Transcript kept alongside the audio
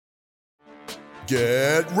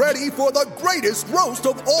Get ready for the greatest roast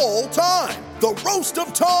of all time, the Roast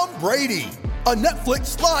of Tom Brady, a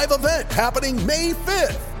Netflix live event happening May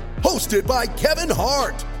 5th. Hosted by Kevin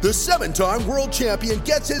Hart, the 7-time world champion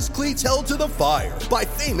gets his cleats held to the fire by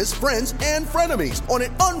famous friends and frenemies on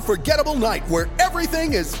an unforgettable night where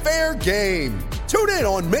everything is fair game. Tune in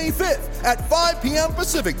on May 5th at 5 p.m.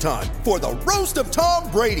 Pacific time for the Roast of Tom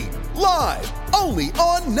Brady, live only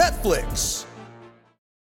on Netflix.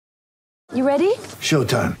 You ready?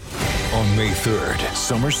 Showtime. On May 3rd,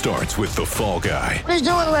 summer starts with The Fall Guy. Let's do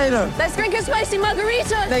it later. Let's drink a spicy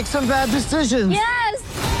margarita. Make some bad decisions. Yes!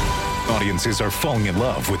 Audiences are falling in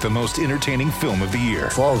love with the most entertaining film of the year.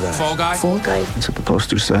 Fall Guy. Fall Guy? Fall guy. That's what the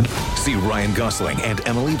poster said. See Ryan Gosling and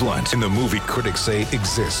Emily Blunt in the movie critics say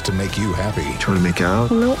exists to make you happy. Trying to make it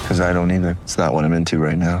out? Nope. Because I don't either. It's not what I'm into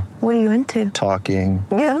right now. What are you into? Talking.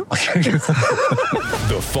 Yeah.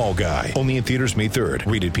 The Fall Guy. Only in theaters May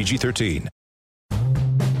 3rd. Rated PG-13.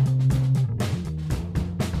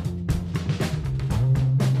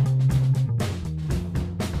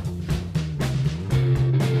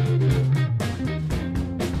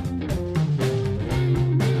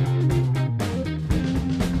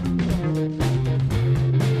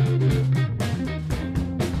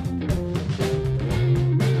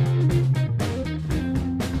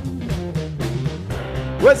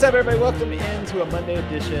 What's up, everybody? Welcome into a Monday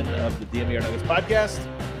edition of the DNVR Nuggets podcast.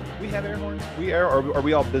 We have air horns. Or are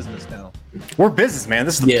we all business now? We're business, man.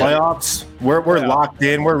 This is the playoffs. We're locked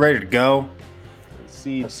in. We're ready to go.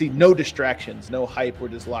 See, no distractions, no hype. We're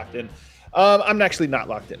just locked in. I'm actually not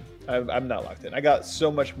locked in. I'm not locked in. I got so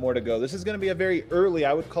much more to go. This is going to be a very early,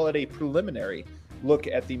 I would call it a preliminary look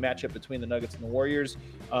at the matchup between the Nuggets and the Warriors.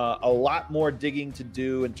 A lot more digging to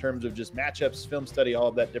do in terms of just matchups, film study, all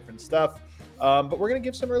of that different stuff. But we're going to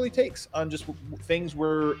give some early takes on just things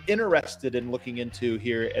we're interested in looking into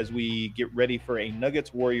here as we get ready for a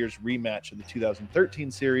Nuggets-Warriors rematch of the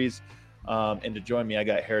 2013 series. And to join me, I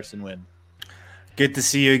got Harrison Wynn. Good to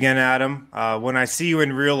see you again, Adam. When I see you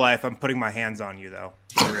in real life, I'm putting my hands on you, though.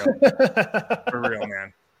 For real. For real,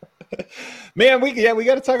 man. Man, we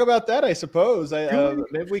got to talk about that, I suppose.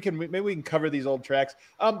 Maybe we can cover these old tracks.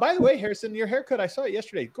 By the way, Harrison, your haircut, I saw it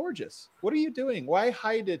yesterday. Gorgeous. What are you doing? Why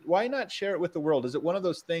hide it? Why not share it with the world? Is it one of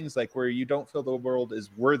those things like where you don't feel the world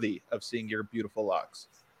is worthy of seeing your beautiful locks?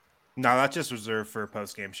 No, that's just reserved for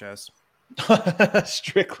post-game shows.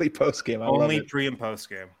 Strictly post-game. Only pre- and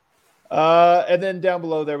post-game. And then down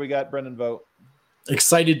below there, we got Brendan Vogt.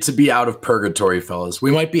 Excited to be out of purgatory, fellas.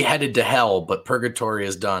 We might be headed to hell, but purgatory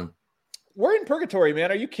is done. We're in purgatory, man.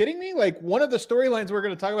 Are you kidding me? Like, one of the storylines we're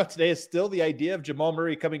going to talk about today is still the idea of Jamal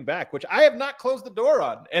Murray coming back, which I have not closed the door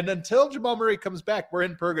on. And until Jamal Murray comes back, we're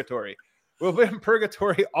in purgatory. We'll be in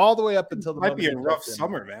purgatory all the way up until the Might be a rough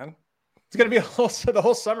summer, man. It's going to be the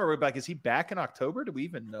whole summer. We're like, is he back in October? Do we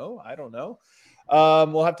even know? I don't know.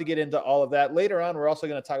 We'll have to get into all of that later on. We're also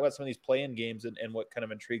going to talk about some of these play-in games and what kind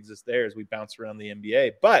of intrigues us there as we bounce around the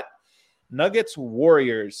NBA. But Nuggets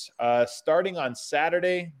Warriors starting on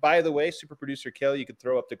Saturday. By the way, super producer Kelly, you could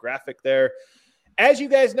throw up the graphic there. As you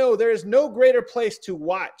guys know, there is no greater place to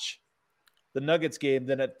watch the Nuggets game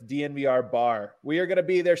than at the DNVR bar. We are going to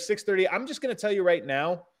be there 6:30. I'm just going to tell you right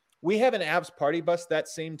now, we have an Avs party bus that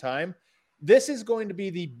same time. This is going to be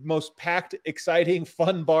the most packed, exciting,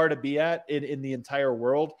 fun bar to be at in the entire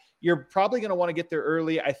world. You're probably going to want to get there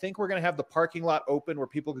early. I think we're going to have the parking lot open where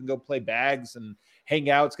people can go play bags and hang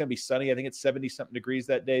out. It's going to be sunny. I think it's 70-something degrees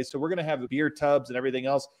that day. So we're going to have beer tubs and everything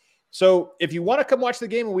else. So if you want to come watch the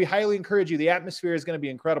game, and we highly encourage you, the atmosphere is going to be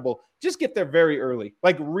incredible. Just get there very early,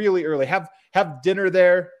 like really early. Have dinner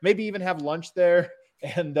there, maybe even have lunch there,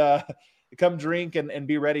 and come drink and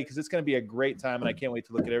be ready because it's going to be a great time, and I can't wait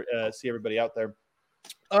to look at see everybody out there.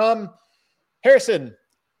 Harrison,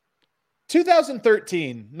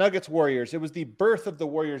 2013 Nuggets Warriors. It was the birth of the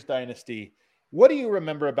Warriors dynasty. What do you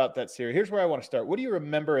remember about that series? Here's where I want to start. What do you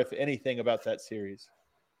remember, if anything, about that series?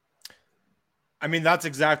 I mean, that's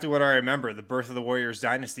exactly what I remember, the birth of the Warriors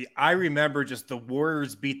dynasty. I remember just the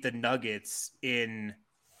Warriors beat the Nuggets in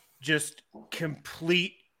just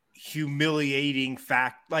complete humiliating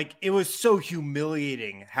fact. Like, it was so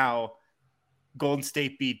humiliating how Golden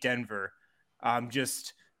State beat Denver.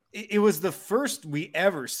 It was the first we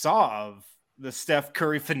ever saw of the Steph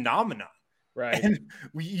Curry phenomenon. Right. And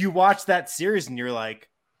you watch that series and you're like,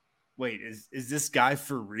 wait, is this guy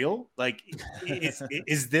for real? Like,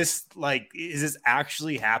 is this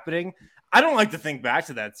actually happening? I don't like to think back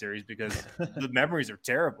to that series because the memories are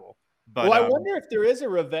terrible. But I wonder if there is a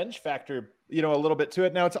revenge factor a little bit to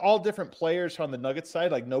it. Now it's all different players on the Nuggets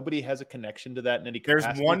side. Like nobody has a connection to that in any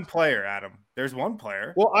capacity. There's one player, Adam. There's one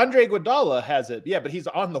player. Well, Andre Iguodala has it. Yeah, but he's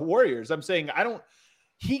on the Warriors. I'm saying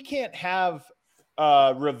he can't have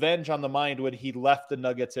revenge on the mind when he left the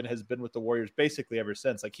Nuggets and has been with the Warriors basically ever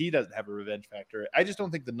since. Like he doesn't have a revenge factor. I just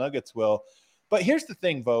don't think the Nuggets will. But here's the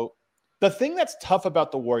thing, Vogt. The thing that's tough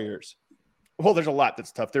about the Warriors, well, there's a lot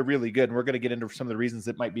that's tough. They're really good. And we're going to get into some of the reasons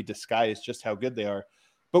that might be disguised just how good they are.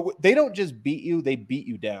 But they don't just beat you, they beat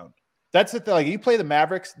you down. That's the thing. Like you play the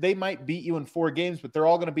Mavericks, they might beat you in 4 games, but they're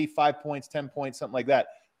all going to be 5 points, 10 points, something like that.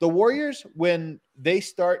 The Warriors, when they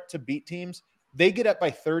start to beat teams, they get up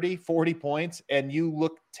by 30, 40 points, and you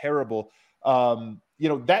look terrible.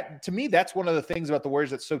 That to me, that's one of the things about the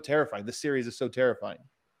Warriors that's so terrifying. This series is so terrifying.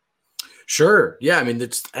 Sure. Yeah. I mean,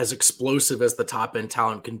 it's as explosive as the top end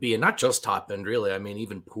talent can be, and not just top end, really. I mean,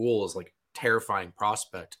 even Poole is like terrifying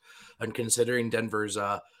prospect. And considering Denver's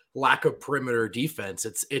lack of perimeter defense,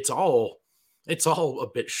 it's all a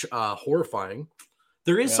bit horrifying.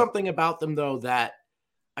 There is something about them, though, that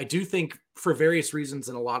I do think for various reasons,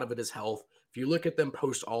 and a lot of it is health. If you look at them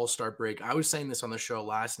post All-Star break, I was saying this on the show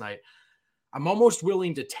last night, I'm almost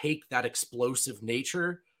willing to take that explosive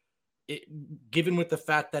nature, given with the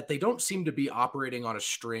fact that they don't seem to be operating on a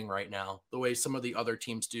string right now, the way some of the other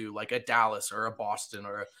teams do, like a Dallas or a Boston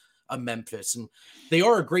or a Memphis. And they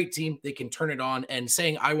are a great team. They can turn it on, and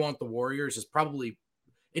saying I want the Warriors is probably,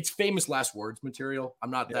 it's famous last words material.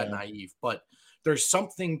 I'm not that naive, but there's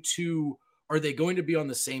something to, are they going to be on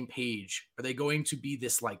the same page? Are they going to be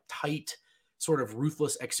this like tight sort of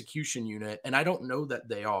ruthless execution unit? And I don't know that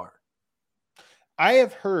they are. I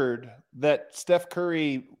have heard that Steph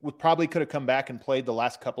Curry probably could have come back and played the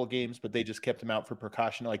last couple of games, but they just kept him out for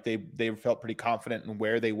precaution. Like they felt pretty confident in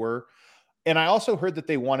where they were. And I also heard that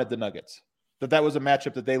they wanted the Nuggets, that was a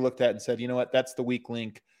matchup that they looked at and said, you know what, that's the weak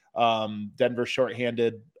link. Denver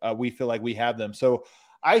shorthanded. We feel like we have them. So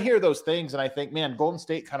I hear those things and I think, man, Golden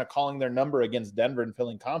State kind of calling their number against Denver and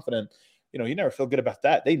feeling confident. You never feel good about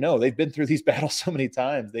that. They know they've been through these battles so many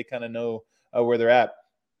times. They kind of know where they're at.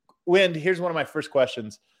 Wind, here's one of my first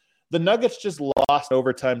questions. The Nuggets just lost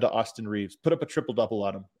overtime to Austin Reeves, put up a triple-double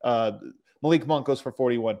on him. Malik Monk goes for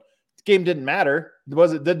 41. Game didn't matter.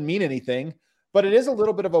 It didn't mean anything, but it is a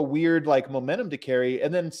little bit of a weird like momentum to carry.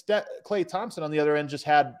 And then Klay Thompson on the other end just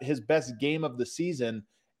had his best game of the season,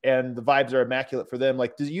 and the vibes are immaculate for them.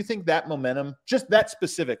 Like, do you think that momentum, just that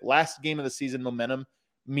specific last game of the season momentum,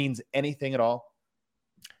 means anything at all?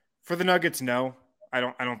 For the Nuggets, no. I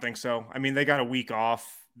don't think so. I mean, they got a week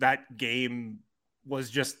off. That game was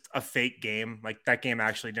just a fake game. Like that game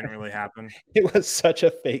actually didn't really happen. It was such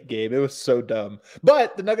a fake game. It was so dumb.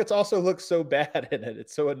 But the Nuggets also look so bad in it.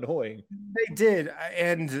 It's so annoying. They did.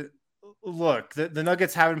 And look, the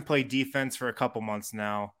Nuggets haven't played defense for a couple months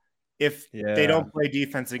now. If they don't play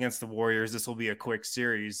defense against the Warriors, this will be a quick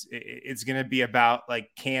series. It's going to be about like,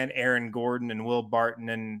 can Aaron Gordon and Will Barton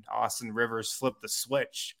and Austin Rivers flip the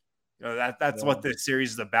switch? That's what this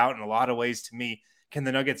series is about in a lot of ways to me. Can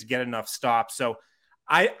the Nuggets get enough stops? So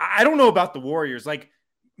I don't know about the Warriors. Like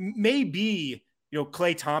maybe,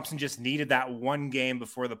 Klay Thompson just needed that one game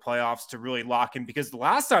before the playoffs to really lock in, because the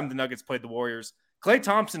last time the Nuggets played the Warriors, Klay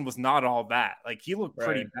Thompson was not all that. Like he looked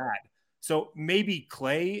pretty bad. So maybe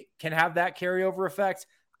Klay can have that carryover effect.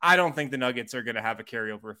 I don't think the Nuggets are going to have a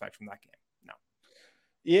carryover effect from that game. No.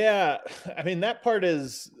 Yeah. I mean, that part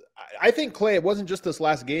is, I think Klay, it wasn't just this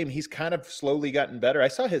last game. He's kind of slowly gotten better. I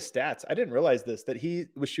saw his stats. I didn't realize this, that he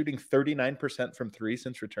was shooting 39% from 3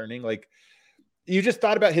 since returning. Like you just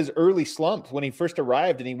thought about his early slump when he first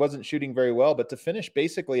arrived and he wasn't shooting very well, but to finish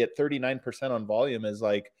basically at 39% on volume is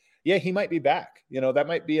like, yeah, he might be back. That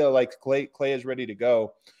might be a, like Klay is ready to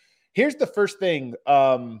go. Here's the first thing.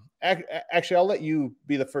 Actually, I'll let you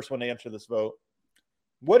be the first one to answer this, Vogt.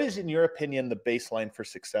 What is, in your opinion, the baseline for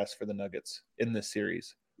success for the Nuggets in this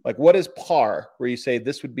series? Like, what is par where you say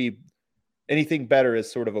this would be anything better is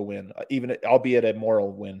sort of a win, even albeit a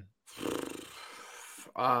moral win?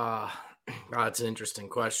 That's an interesting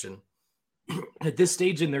question. At this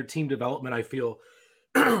stage in their team development, I feel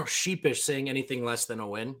sheepish saying anything less than a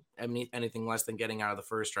win, anything less than getting out of the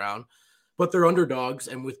first round. But they're underdogs,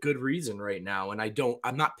 and with good reason right now. And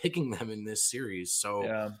I'm not picking them in this series.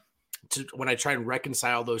 So when I try and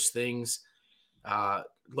reconcile those things,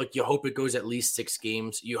 like you hope it goes at least 6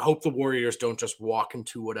 games. You hope the Warriors don't just walk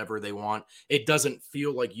into whatever they want. It doesn't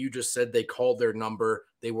feel like you just said they called their number,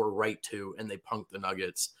 they were right to, and they punked the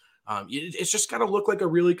Nuggets. It's just got to look like a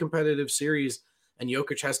really competitive series, and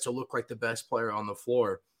Jokic has to look like the best player on the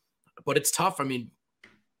floor. But it's tough. I mean,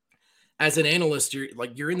 as an analyst,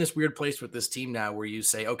 you're in this weird place with this team now where you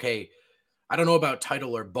say, okay, I don't know about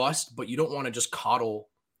title or bust, but you don't want to just coddle,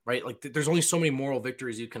 right? Like there's only so many moral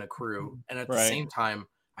victories you can accrue. And at the same time,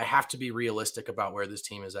 I have to be realistic about where this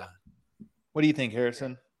team is at. What do you think,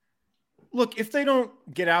 Harrison? Look, if they don't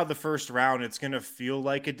get out of the first round, it's going to feel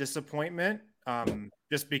like a disappointment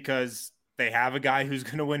just because they have a guy who's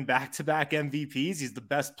going to win back-to-back MVPs. He's the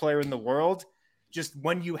best player in the world. Just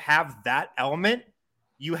when you have that element,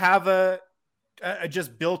 you have a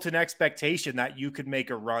just built-in expectation that you could make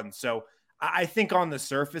a run. So I think on the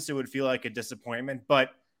surface, it would feel like a disappointment. But,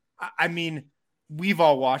 I mean, we've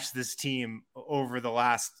all watched this team over the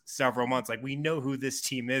last several months. Like, we know who this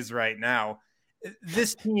team is right now.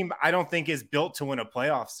 This team, I don't think, is built to win a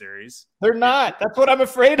playoff series. They're not. That's what I'm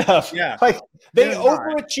afraid of. Yeah. Like, they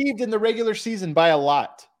overachieved in the regular season by a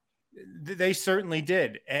lot. They certainly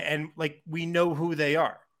did. And like, we know who they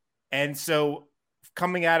are. And so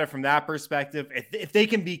coming at it from that perspective, if they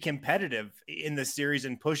can be competitive in the series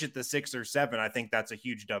and push it to 6 or 7, I think that's a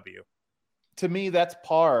huge W. To me, that's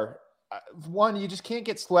par. One, you just can't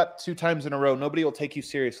get swept 2 times in a row. Nobody will take you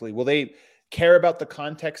seriously. Will they care about the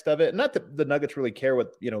context of it? Not that the Nuggets really care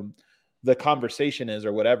what, the conversation is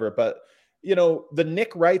or whatever, but the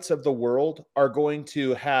Nick Wrights of the world are going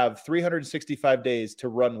to have 365 days to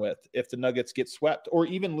run with if the Nuggets get swept or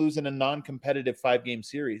even lose in a non-competitive 5-game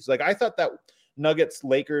series. Like, I thought that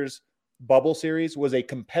Nuggets-Lakers bubble series was a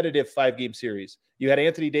competitive 5-game series. You had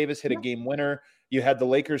Anthony Davis hit a game winner. You had the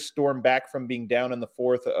Lakers storm back from being down in the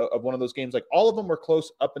 4th of one of those games. Like, all of them were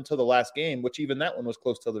close up until the last game, which even that one was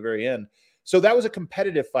close till the very end. So that was a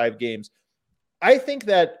competitive 5 games. I think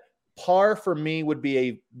that par for me would be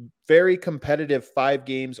a very competitive 5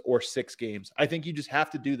 games or 6 games. I think you just have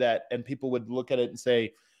to do that, and people would look at it and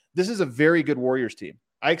say, this is a very good Warriors team.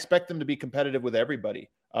 I expect them to be competitive with everybody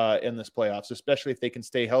in this playoffs, especially if they can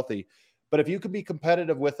stay healthy. But if you could be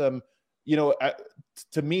competitive with them,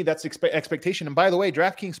 to me, that's expectation. And by the way,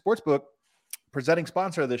 DraftKings Sportsbook, presenting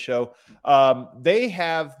sponsor of this show, they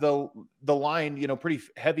have the line, pretty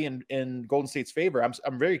heavy in Golden State's favor.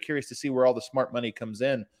 I'm very curious to see where all the smart money comes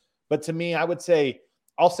in. But to me, I'll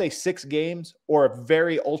say 6 games or a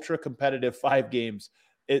very ultra competitive 5 games.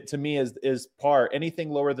 It to me is par. Anything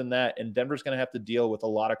lower than that, and Denver's going to have to deal with a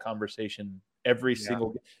lot of conversation every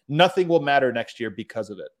single. Nothing will matter next year because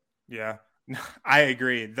of it. Yeah, I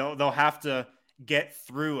agree. They'll have to get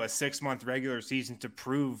through a 6-month regular season to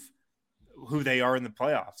prove who they are in the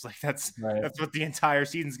playoffs. Like that's what the entire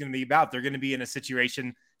season is going to be about. They're going to be in a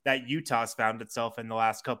situation that Utah's found itself in the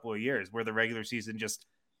last couple of years, where the regular season just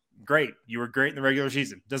great. You were great in the regular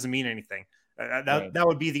season. Doesn't mean anything. That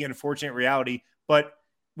would be the unfortunate reality. But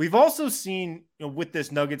we've also seen, with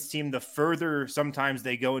this Nuggets team, the further sometimes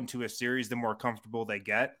they go into a series, the more comfortable they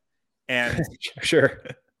get. And sure.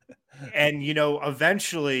 And,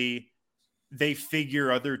 eventually they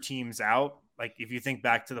figure other teams out. Like, if you think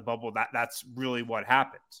back to the bubble, that's really what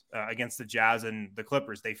happened against the Jazz and the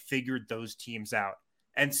Clippers. They figured those teams out.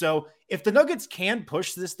 And so if the Nuggets can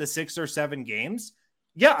push this to 6 or 7 games,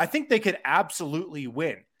 yeah, I think they could absolutely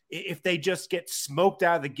win. If they just get smoked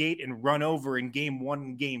out of the gate and run over in game 1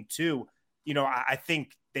 and game 2, I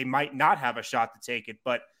think they might not have a shot to take it.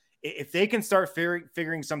 But if they can start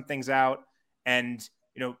figuring some things out, and,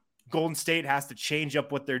 Golden State has to change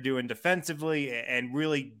up what they're doing defensively and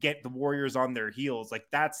really get the Warriors on their heels, like,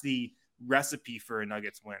 that's the recipe for a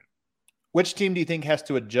Nuggets win. Which team do you think has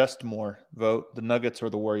to adjust more, Vote, the Nuggets or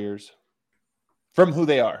the Warriors, from who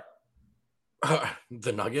they are?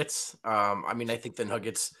 The Nuggets. I think the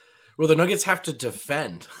Nuggets. Well, the Nuggets have to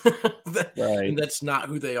defend. And that's not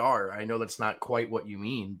who they are. I know that's not quite what you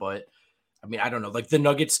mean, but I don't know. Like, the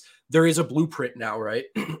Nuggets, there is a blueprint now, right,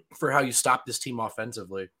 for how you stop this team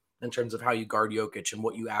offensively in terms of how you guard Jokic and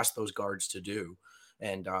what you ask those guards to do.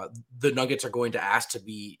 And the Nuggets are going to ask to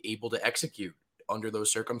be able to execute under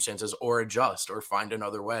those circumstances or adjust or find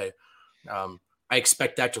another way. I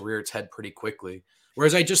expect that to rear its head pretty quickly.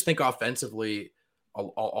 Whereas I just think offensively,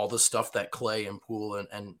 all the stuff that Clay and Poole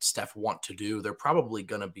and Steph want to do, they're probably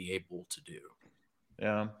going to be able to do.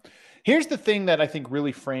 Yeah. Here's the thing that I think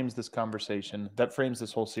really frames this conversation, that frames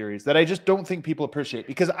this whole series, that I just don't think people appreciate.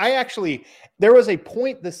 Because there was a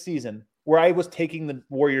point this season where I was taking the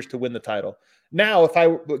Warriors to win the title. Now, if I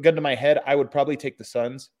got into my head, I would probably take the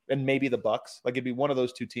Suns and maybe the Bucks. Like, it'd be one of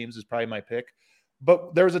those 2 teams is probably my pick.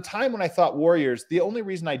 But there was a time when I thought Warriors. The only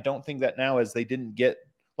reason I don't think that now is they didn't get,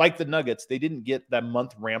 like the Nuggets, they didn't get that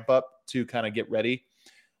month ramp up to kind of get ready.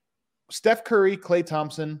 Steph Curry, Klay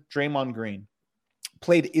Thompson, Draymond Green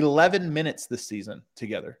played 11 minutes this season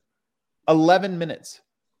together. 11 minutes.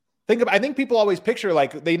 I think people always picture,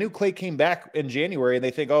 like, they knew Klay came back in January and they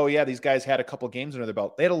think, oh yeah, these guys had a couple games under their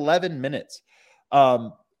belt. They had 11 minutes.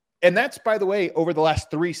 And that's, by the way, over the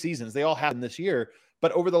last 3 seasons. They all happened this year,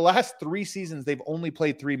 but over the last 3 seasons, they've only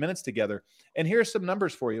played 3 minutes together. And here are some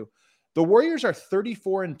numbers for you. The Warriors are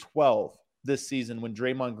 34-12 this season when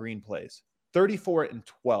Draymond Green plays.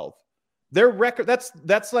 34-12. Their record,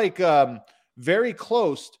 that's like very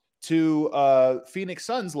close to Phoenix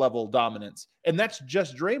Suns level dominance. And that's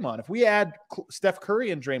just Draymond. If we add Steph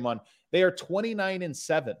Curry and Draymond, they are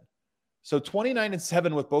 29-7. So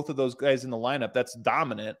 29-7 with both of those guys in the lineup, that's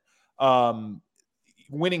dominant.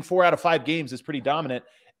 Winning 4 out of 5 games is pretty dominant.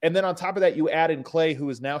 And then on top of that, you add in Klay, who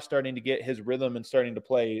is now starting to get his rhythm and starting to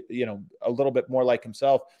play, a little bit more like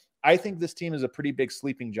himself. I think this team is a pretty big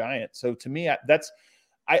sleeping giant. So to me,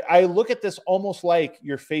 I look at this almost like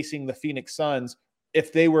you're facing the Phoenix Suns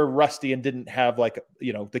if they were rusty and didn't have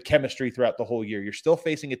the chemistry throughout the whole year. You're still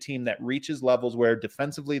facing a team that reaches levels where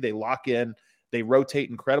defensively they lock in, they rotate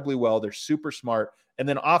incredibly well, they're super smart. And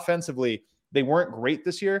then offensively, they weren't great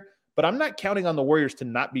this year, but I'm not counting on the Warriors to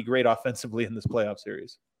not be great offensively in this playoff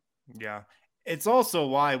series. Yeah. It's also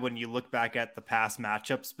why when you look back at the past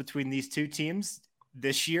matchups between these two teams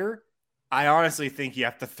this year, I honestly think you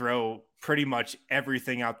have to throw pretty much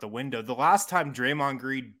everything out the window. The last time Draymond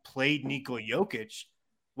Green played Nikola Jokic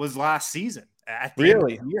was last season. At the end of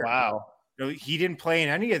the year. Wow. He didn't play in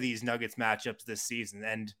any of these Nuggets matchups this season.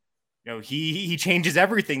 And he changes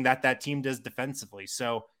everything that team does defensively.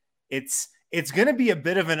 So it's going to be a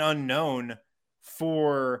bit of an unknown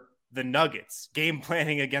for the Nuggets game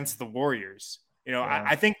planning against the Warriors.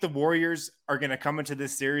 I think the Warriors are going to come into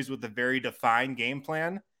this series with a very defined game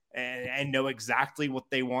plan and know exactly what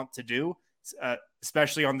they want to do,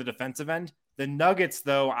 especially on the defensive end. The Nuggets,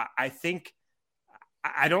 though, I think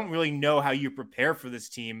I don't really know how you prepare for this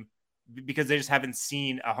team because they just haven't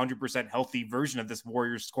seen 100% healthy version of this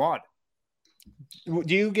Warriors squad.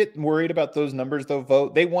 Do you get worried about those numbers, though,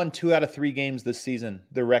 Vogt? They won 2 out of 3 games this season,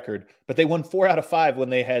 their record, but they won 4 out of 5 when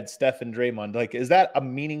they had Steph and Draymond. Like, is that a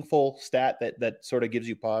meaningful stat that sort of gives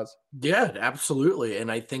you pause? Yeah, absolutely.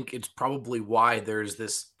 And I think it's probably why there's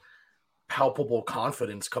this palpable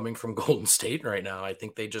confidence coming from Golden State right now. I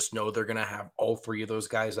think they just know they're going to have all 3 of those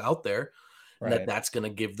guys out there. Right. And that's going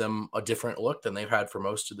to give them a different look than they've had for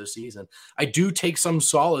most of the season. I do take some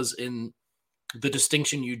solace in the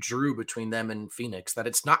distinction you drew between them and Phoenix, that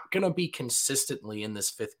it's not going to be consistently in this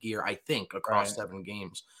 5th gear, I think, across 7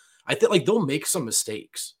 games. I think they'll make some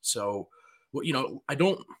mistakes. So, I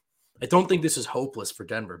don't think this is hopeless for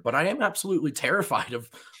Denver, but I am absolutely terrified of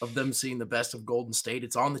them seeing the best of Golden State.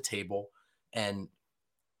 It's on the table, and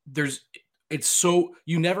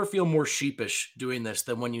you never feel more sheepish doing this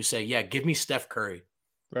than when you say, yeah, give me Steph Curry.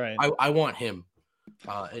 Right. I want him.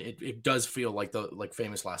 It does feel like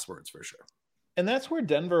famous last words for sure. And that's where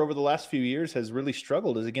Denver over the last few years has really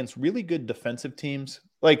struggled, is against really good defensive teams.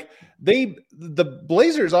 Like the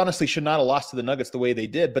Blazers honestly should not have lost to the Nuggets the way they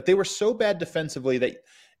did, but they were so bad defensively that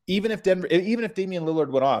even if Damian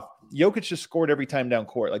Lillard went off, Jokic just scored every time down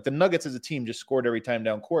court. Like the Nuggets as a team just scored every time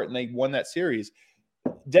down court, and they won that series.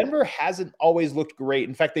 Denver hasn't always looked great.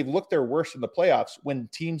 In fact, they've looked their worst in the playoffs when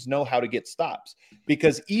teams know how to get stops.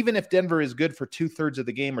 Because even if Denver is good for 2/3 of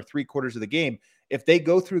the game or 3/4 of the game, if they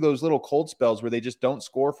go through those little cold spells where they just don't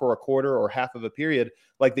score for a quarter or half of a period,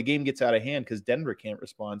 like the game gets out of hand because Denver can't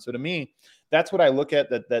respond. So to me, that's what I look at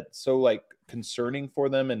that's so concerning for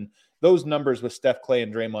them. And those numbers with Steph, Klay,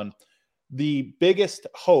 and Draymond, the biggest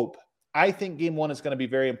hope, I think game 1 is going to be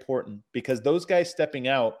very important because those guys stepping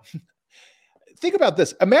out. Think about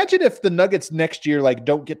this. Imagine if the Nuggets next year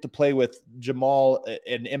don't get to play with Jamal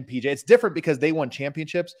and MPJ. It's different because they won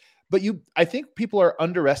championships, but I think people are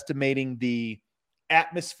underestimating the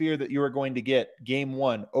atmosphere that you are going to get game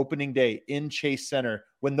 1, opening day in Chase Center,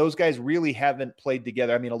 when those guys really haven't played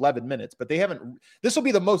together. I mean, 11 minutes, but they haven't. This will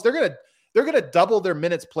be the most. They're going to double their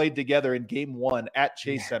minutes played together in game 1 at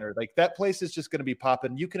Chase Center. Like that place is just going to be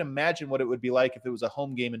popping. You can imagine what it would be like if it was a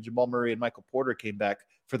home game and Jamal Murray and Michael Porter came back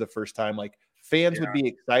for the first time. Fans would be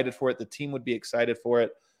excited for it. The team would be excited for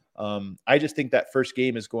it. I just think that first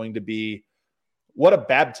game is going to be what a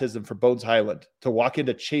baptism for Bones Highland to walk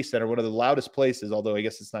into Chase Center, one of the loudest places, although I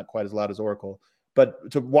guess it's not quite as loud as Oracle,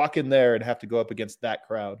 but to walk in there and have to go up against that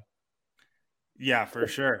crowd. Yeah, for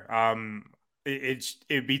sure.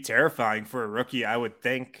 It'd be terrifying for a rookie, I would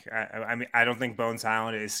think. I mean, I don't think Bones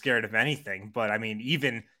Highland is scared of anything, but I mean,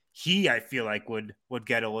 even he, I feel like would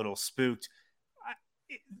get a little spooked.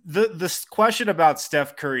 The question about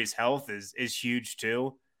Steph Curry's health is huge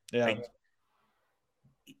too. Yeah.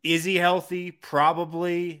 Is he healthy?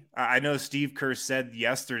 Probably. I know Steve Kerr said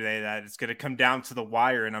yesterday that it's going to come down to the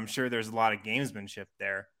wire, and I'm sure there's a lot of gamesmanship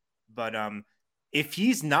there. But if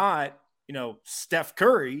he's not, Steph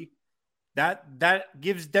Curry, that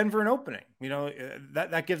gives Denver an opening.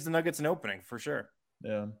 That gives the Nuggets an opening for sure.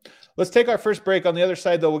 Yeah. Let's take our first break. On the other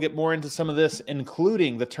side, though, we'll get more into some of this,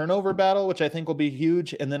 including the turnover battle, which I think will be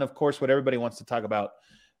huge. And then, of course, what everybody wants to talk about,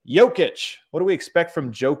 Jokic. What do we expect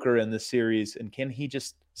from Joker in this series? And can he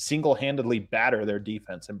just single-handedly batter their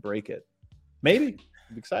defense and break it? Maybe.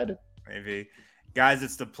 I'm excited. Maybe. Guys,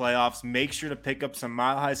 it's the playoffs. Make sure to pick up some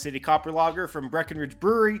Mile High City Copper Lager from Breckenridge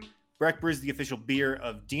Brewery. Breck Brew is the official beer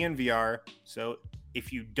of DNVR. So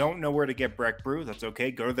if you don't know where to get Breck Brew, that's okay.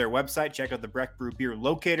 Go to their website, check out the Breck Brew beer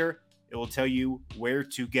locator. It will tell you where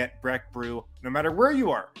to get Breck Brew, no matter where you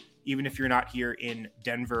are, even if you're not here in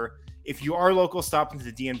Denver. If you are local, stop into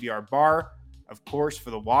the DNVR bar, of course, for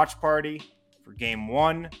the watch party, for game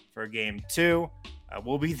 1, for game 2.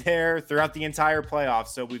 We'll be there throughout the entire playoffs.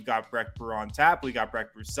 So we've got Breck Brew on tap. We got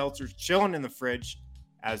Breck Brew seltzers chilling in the fridge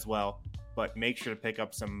as well. But make sure to pick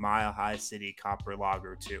up some Mile High City Copper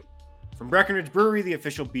Lager too. From Breckenridge Brewery, the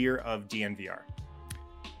official beer of DNVR.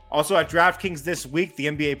 Also at DraftKings this week, the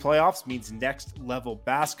NBA playoffs means next level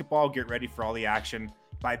basketball. Get ready for all the action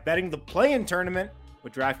by betting the play-in tournament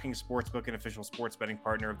with DraftKings Sportsbook, an official sports betting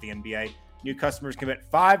partner of the NBA. New customers can bet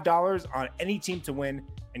 $5 on any team to win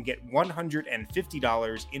and get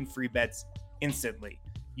 $150 in free bets instantly.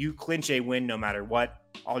 You clinch a win no matter what.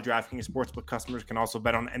 All DraftKings Sportsbook customers can also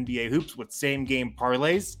bet on NBA hoops with same-game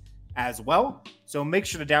parlays as well. So make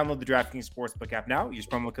sure to download the DraftKings Sportsbook app now. Use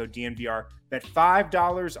promo code DNVR. Bet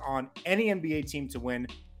 $5 on any NBA team to win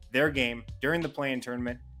their game during the play-in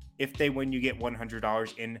tournament. If they win, you get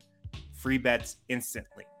 $100 in free bets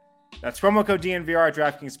instantly. That's promo code DNVR at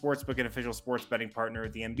DraftKings Sportsbook, an official sports betting partner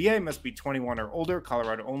of the NBA. Must be 21 or older.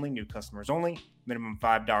 Colorado only. New customers only. Minimum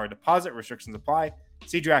 $5 deposit. Restrictions apply.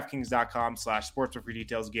 See DraftKings.com/sportsbook for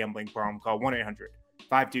details. Gambling problem? Call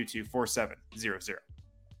 1-800-522-4700.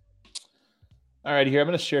 All right, here I'm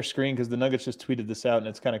going to share screen because the Nuggets just tweeted this out and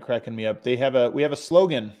it's kind of cracking me up. We have a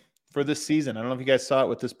slogan for this season. I don't know if you guys saw it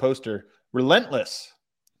with this poster. Relentless.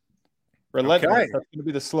 Relentless. Okay. That's going to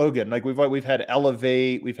be the slogan. Like we've had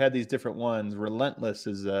Elevate. We've had these different ones. Relentless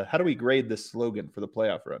is how do we grade this slogan for the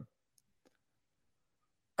playoff run?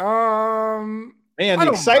 Man, the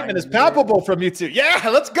excitement is palpable from you two. Yeah,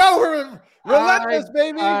 let's go. We're relentless,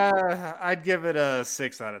 baby. I'd give it a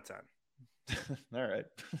 6 out of 10. All right.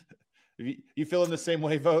 You feeling the same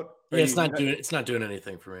way, Vote? Yeah, it's not doing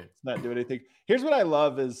anything for me. It's not doing anything. Here's what I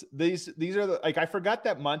love is these are the, like, I forgot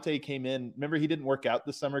that Monte came in. Remember, he didn't work out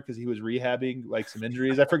this summer because he was rehabbing like some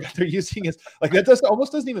injuries. I forgot they're using his, like, that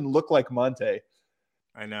almost doesn't even look like Monte.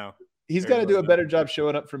 I know. He's got to do a better job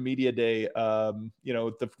showing up for media day.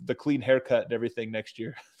 The clean haircut and everything next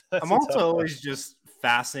year. I'm also always just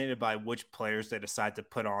fascinated by which players they decide to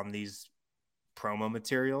put on these promo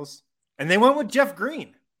materials. And they went with Jeff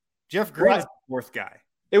Green. Jeff Green is the fourth guy.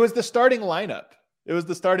 It was the starting lineup.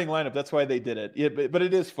 That's why they did it. Yeah, but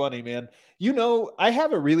it is funny, man. I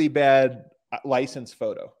have a really bad license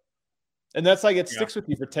photo. And that's like, it sticks with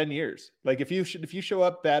you for 10 years. Like if you show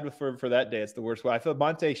up bad for that day, it's the worst way. I feel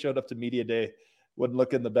Monte showed up to media day, wasn't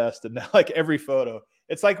looking the best. And now like every photo,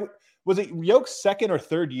 it's like, was it Yoke's second or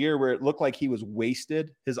third year where it looked like he was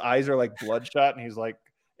wasted? His eyes are like bloodshot. And he's like,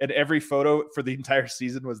 and every photo for the entire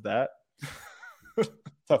season was that.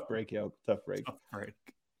 Tough break, Yoke. Tough break.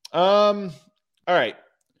 All right.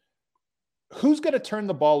 Who's going to turn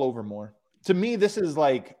the ball over more? To me, this is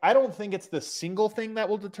like, I don't think it's the single thing that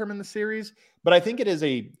will determine the series, but I think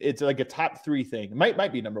it's like a top 3 thing. It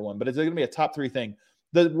might be number 1, but it's going to be a top 3 thing.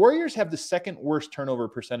 The Warriors have the second worst turnover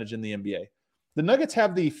percentage in the NBA. The Nuggets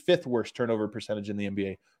have the 5th worst turnover percentage in the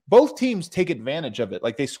NBA. Both teams take advantage of it.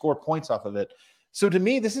 Like they score points off of it. So to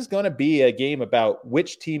me, this is going to be a game about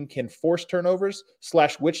which team can force turnovers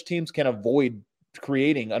 / which teams can avoid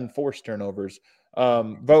creating unforced turnovers.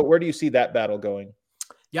 Vote, where do you see that battle going?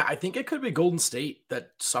 Yeah, I think it could be Golden State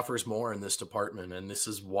that suffers more in this department. And this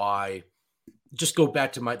is why, just go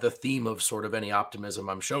back to the theme of sort of any optimism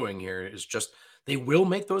I'm showing here is just they will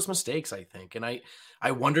make those mistakes, I think. And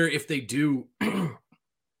I wonder if they do,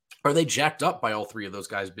 are they jacked up by all 3 of those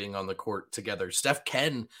guys being on the court together? Steph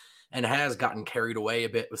can and has gotten carried away a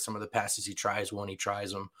bit with some of the passes he tries when he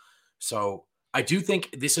tries them. So I do think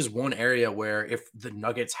this is one area where if the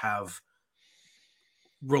Nuggets have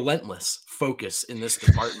relentless focus in this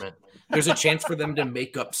department, there's a chance for them to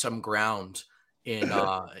make up some ground in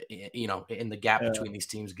the gap between these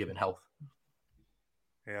teams given health.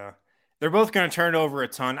 Yeah. They're both going to turn over a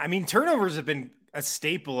ton. I mean, turnovers have been a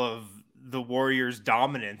staple of the Warriors'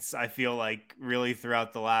 dominance, I feel like, really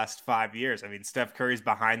throughout the last 5 years. I mean, Steph Curry's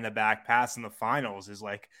behind the back pass in the finals is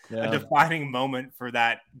like a defining moment for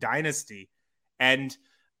that dynasty. And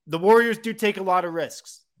the Warriors do take a lot of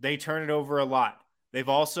risks. they turn it over a lot. They've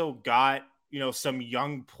also got, some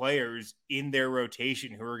young players in their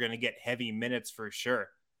rotation who are going to get heavy minutes for sure.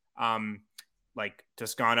 Like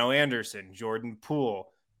Toscano Anderson, Jordan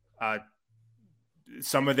Poole,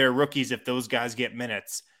 some of their rookies, if those guys get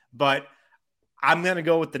minutes. But I'm going to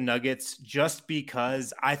go with the Nuggets just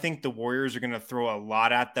because I think the Warriors are going to throw a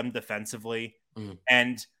lot at them defensively.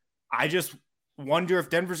 And I just wonder if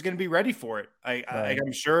Denver's going to be ready for it.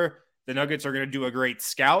 I'm sure the Nuggets are going to do a great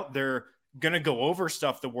scout. They're going to go over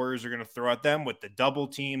stuff the Warriors are going to throw at them with the double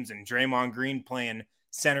teams and Draymond Green playing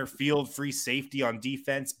center field, free safety on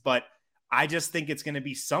defense. But I just think it's going to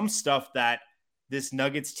be some stuff that this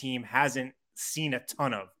Nuggets team hasn't seen a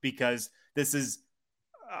ton of, because this is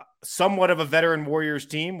somewhat of a veteran Warriors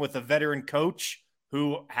team with a veteran coach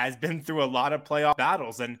who has been through a lot of playoff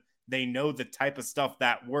battles, and they know the type of stuff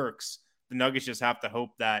that works. The Nuggets just have to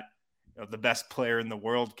hope that the best player in the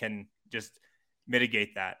world can just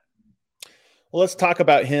mitigate that. Well, let's talk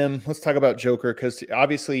about him. Let's talk about Joker, because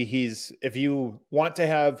obviously if you want to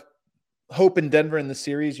have hope in Denver in the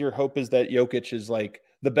series, your hope is that Jokic is like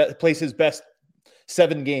plays his best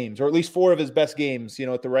 7 games, or at least 4 of his best games,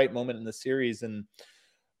 at the right moment in the series. And,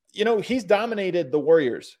 he's dominated the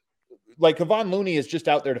Warriors. Like, Kevon Looney is just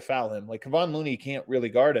out there to foul him. Like, Kevon Looney can't really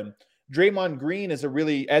guard him. Draymond Green is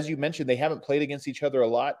as you mentioned, they haven't played against each other a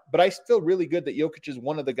lot, but I feel really good that Jokic is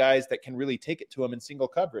one of the guys that can really take it to him in single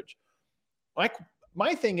coverage.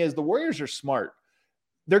 My thing is, the Warriors are smart.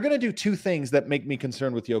 They're going to do 2 things that make me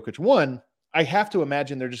concerned with Jokic. One, I have to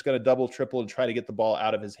imagine they're just going to double, triple, and try to get the ball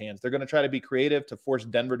out of his hands. They're going to try to be creative to force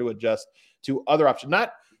Denver to adjust to other options.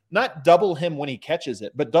 Not double him when he catches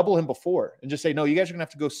it, but double him before and just say, no, you guys are going to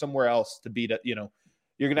have to go somewhere else to beat it. You're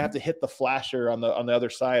going to have to hit the flasher on the other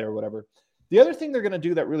side or whatever. The other thing they're going to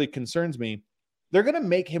do that really concerns me, they're going to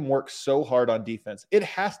make him work so hard on defense. It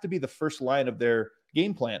has to be the first line of their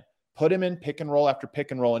game plan. Put him in pick and roll after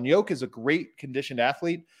pick and roll. And Jokic is a great conditioned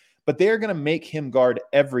athlete, but they're going to make him guard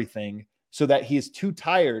everything so that he is too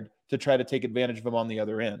tired to try to take advantage of him on the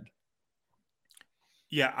other end.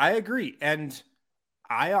 Yeah, I agree. And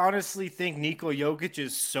I honestly think Nikola Jokic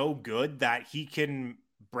is so good that he can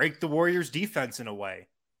break the Warriors defense in a way.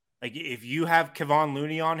 Like, if you have Kevon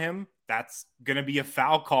Looney on him, that's going to be a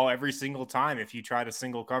foul call every single time if you try to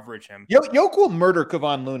single coverage him. Jokic will murder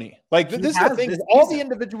Kevon Looney. Like, this is the thing. All the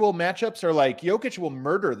individual matchups are like, Jokic will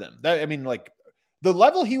murder them. The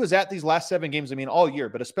level he was at these last 7 games, all year,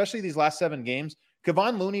 but especially these last 7 games,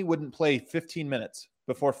 Kevon Looney wouldn't play 15 minutes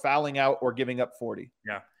before fouling out or giving up 40.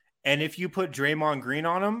 Yeah. And if you put Draymond Green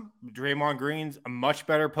on him, Draymond Green's a much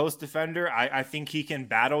better post defender. I think he can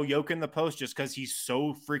battle Jokic in the post just because he's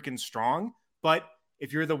so freaking strong. But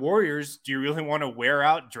if you're the Warriors, do you really want to wear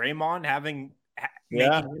out Draymond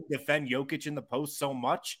making him defend Jokic in the post so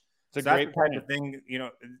much? It's a great kind of thing,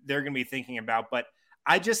 they're going to be thinking about. But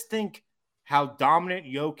I just think how dominant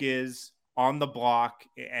Jokic is on the block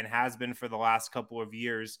and has been for the last couple of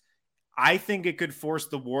years, I think it could force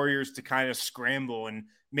the Warriors to kind of scramble. And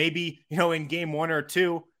maybe, in game 1 or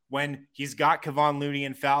 2, when he's got Kevon Looney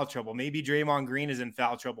in foul trouble, maybe Draymond Green is in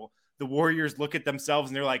foul trouble, the Warriors look at themselves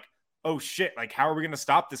and they're like, oh shit, like, how are we going to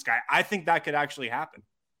stop this guy? I think that could actually happen.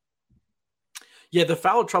 Yeah, the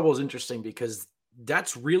foul trouble is interesting because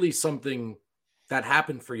that's really something that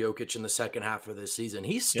happened for Jokic in the second half of this season.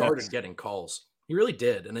 He started getting calls. He really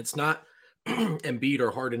did. And it's not Embiid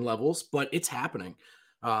or Harden levels, but it's happening.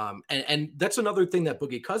 And that's another thing that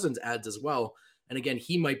Boogie Cousins adds as well. And again,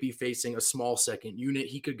 he might be facing a small second unit.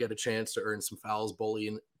 He could get a chance to earn some fouls,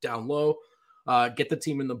 bullying down low, get the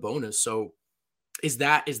team in the bonus. So is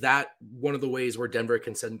that one of the ways where Denver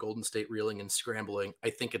can send Golden State reeling and scrambling? I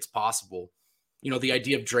think it's possible. The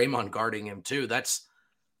idea of Draymond guarding him too, that's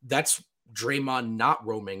Draymond not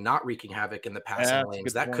roaming, not wreaking havoc in the passing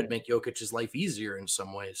lanes. That could make Jokic's life easier in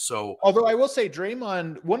some ways. So, although I will say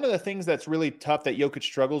Draymond, one of the things that's really tough that Jokic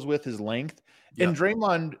struggles with is length. Yeah. And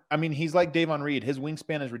Draymond, he's like Davon Reed. His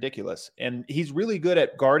wingspan is ridiculous. And he's really good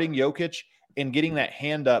at guarding Jokic and getting that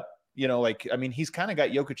hand up. He's kind of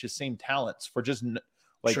got Jokic's same talents for just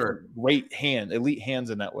great elite hands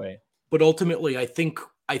in that way. But ultimately, I think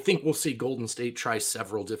we'll see Golden State try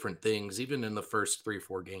several different things, even in the first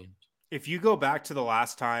 3-4 games. If you go back to the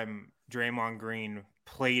last time Draymond Green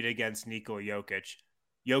played against Nikola Jokic,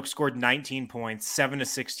 Jokic scored 19 points,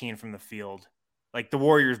 7-16 from the field. Like, the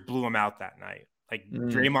Warriors blew him out that night. Like,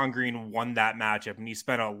 Draymond Green won that matchup, and he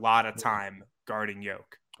spent a lot of time guarding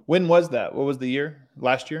Jokic. When was that? What was the year?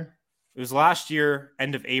 Last year? It was last year,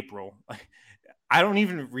 end of April. I don't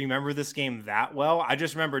even remember this game that well. I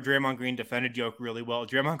just remember Draymond Green defended Jokic really well.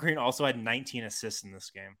 Draymond Green also had 19 assists in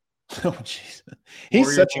this game. Oh, jeez.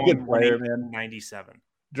 He's such a good player, man. 97.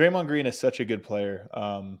 Draymond Green is such a good player.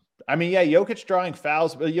 I mean, yeah, Jokic drawing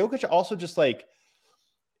fouls, but Jokic also just like,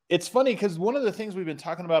 it's funny because one of the things we've been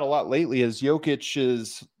talking about a lot lately is Jokic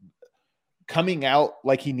is coming out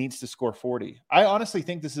like he needs to score 40. I honestly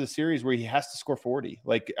think this is a series where he has to score 40,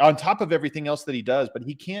 like on top of everything else that he does, but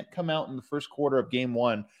he can't come out in the first quarter of game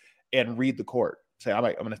one and read the court. Say, I'm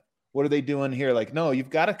going to, what are they doing here? Like, no, you've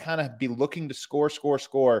got to kind of be looking to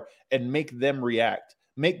score, and make them react,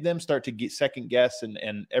 make them start to get second guess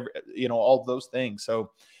and every, all those things.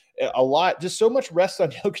 So a lot, just so much rests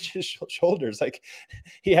on Jokic's shoulders. Like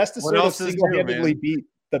he has to sort of single-handedly beat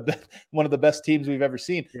one of the best teams we've ever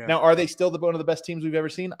seen. Yeah. Now, are they still one of the best teams we've ever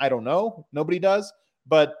seen? I don't know. Nobody does.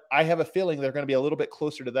 But I have a feeling they're going to be a little bit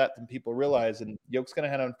closer to that than people realize. And Jokic's going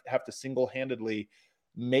to have to single-handedly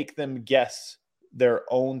make them guess their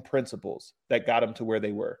own principles that got them to where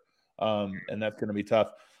they were. And that's going to be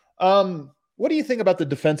tough. What do you think about the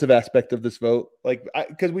defensive aspect of this vote? Like,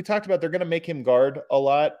 because we talked about they're going to make him guard a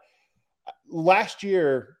lot. Last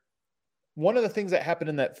year, one of the things that happened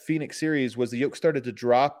in that Phoenix series was the Jokic started to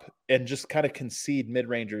drop and just kind of concede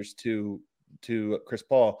mid-rangers to Chris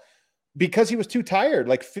Paul because he was too tired.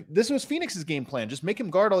 Like this was Phoenix's game plan. Just make him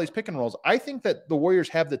guard all these pick and rolls. I think that the Warriors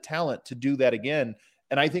have the talent to do that again.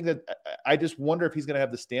 And I think that I just wonder if he's going to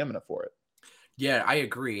have the stamina for it. Yeah, I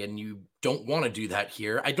agree. And you don't want to do that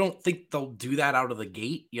here. I don't think they'll do that out of the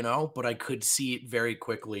gate, but I could see it very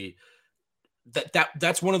quickly.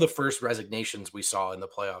 That's one of the first resignations we saw in the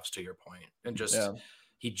playoffs, to your point. And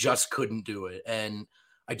he just couldn't do it. And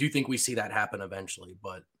I do think we see that happen eventually,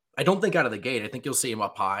 but I don't think out of the gate. I think you'll see him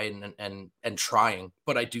up high and trying,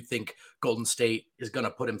 but I do think Golden State is going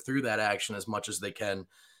to put him through that action as much as they can.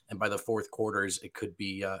 And by the fourth quarters, it could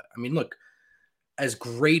be, look, as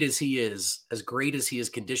great as he is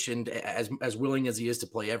conditioned, as willing as he is to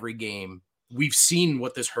play every game, we've seen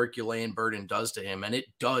what this Herculean burden does to him, and it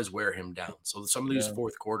does wear him down. So some of these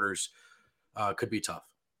fourth quarters could be tough.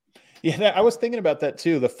 Yeah, I was thinking about that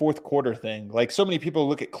too, the fourth quarter thing. Like so many people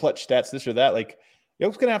look at clutch stats, this or that. Like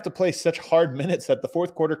Jokic's going to have to play such hard minutes that the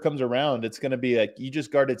fourth quarter comes around. It's going to be like, you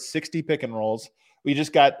just guarded 60 pick and rolls. We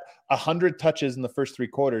just got 100 touches in the first three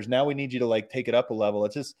quarters. Now we need you to like take it up a level.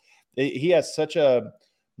 It's just, he has such a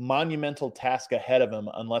monumental task ahead of him,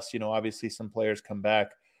 unless, obviously some players come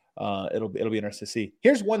back. It'll be interesting to see.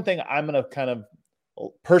 Here's one thing I'm going to kind of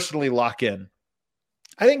personally lock in.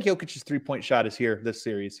 I think Jokic's 3-point shot is here this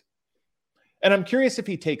series. And I'm curious if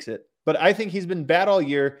he takes it, but I think he's been bad all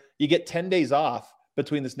year. You get 10 days off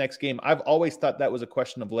between this next game. I've always thought that was a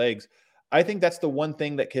question of legs. I think that's the one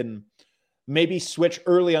thing that can maybe switch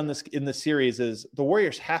early on this in the series is the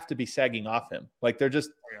Warriors have to be sagging off him. Like they're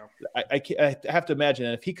just, I have to imagine.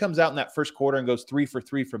 And if he comes out in that first quarter and goes 3 for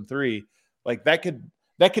 3 from three, like that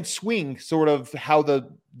could swing sort of how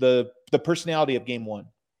the personality of game one.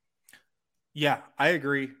 Yeah, I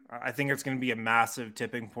agree. I think it's going to be a massive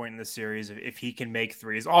tipping point in the series if he can make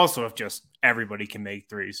threes. Also, if just everybody can make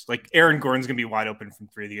threes. Like Aaron Gordon's going to be wide open from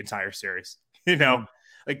three the entire series.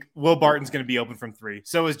 Like Will Barton's going to be open from three.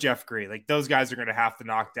 So is Jeff Green. Like those guys are going to have to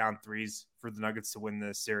knock down threes for the Nuggets to win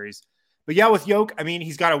this series. But yeah, with Jokic,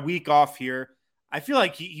 he's got a week off here. I feel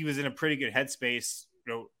like he was in a pretty good headspace,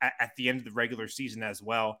 at the end of the regular season as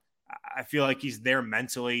well. I feel like he's there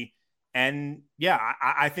mentally. And yeah,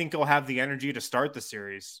 I think he'll have the energy to start the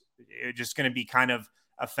series. It's just going to be kind of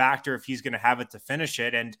a factor if he's going to have it to finish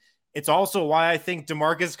it. And it's also why I think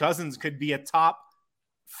DeMarcus Cousins could be a top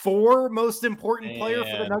 4 most important player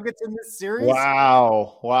for the Nuggets in this series.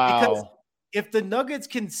 Wow. Because if the Nuggets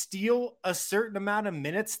can steal a certain amount of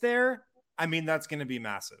minutes there, that's going to be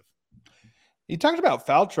massive. You talked about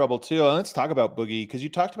foul trouble too. Let's talk about Boogie, because you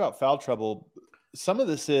talked about foul trouble. Some of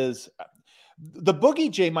this is the Boogie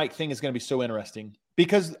J Mike thing is going to be so interesting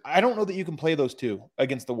because I don't know that you can play those two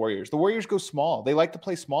against the Warriors. The Warriors go small. They like to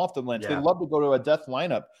play small off the bench. Yeah. They love to go to a death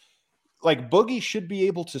lineup. Like Boogie should be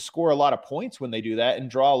able to score a lot of points when they do that and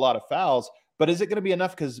draw a lot of fouls. But is it going to be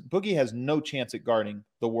enough? Because Boogie has no chance at guarding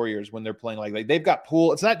the Warriors when they're playing like that. They've got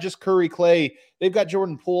Poole. It's not just Curry, Clay. They've got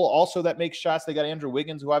Jordan Poole also that makes shots. They got Andrew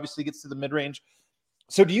Wiggins, who obviously gets to the mid-range.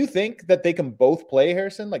 So do you think that they can both play,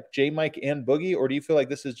 Harrison, like J Mike and Boogie? Or do you feel like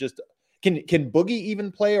this is just can Boogie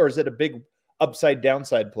even play, or is it a big upside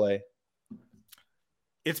downside play?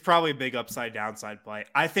 It's probably a big upside downside play.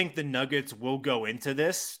 I think the Nuggets will go into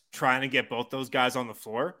this trying to get both those guys on the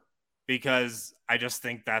floor, because I just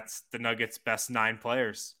think that's the Nuggets' best 9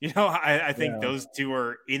 players. I think those two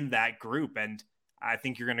are in that group, and I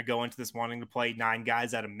think you're going to go into this wanting to play 9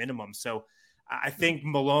 guys at a minimum. So I think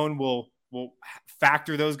Malone will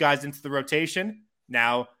factor those guys into the rotation.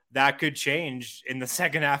 Now, that could change in the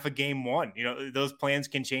second half of game one. Those plans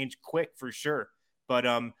can change quick for sure. But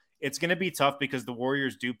it's going to be tough because the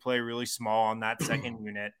Warriors do play really small on that second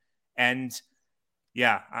unit. And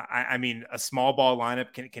yeah, I mean, a small ball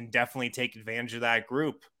lineup can definitely take advantage of that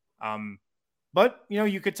group. But,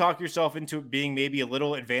 you could talk yourself into it being maybe a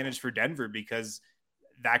little advantage for Denver because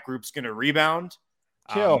that group's going to rebound.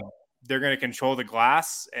 They're going to control the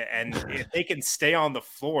glass. And if they can stay on the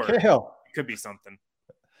floor, it could be something.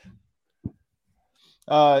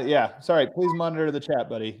 Yeah. Sorry. Please monitor the chat,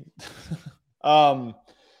 buddy.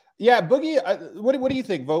 Yeah, Boogie. What do you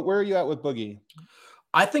think, Vogt? Where are you at with Boogie?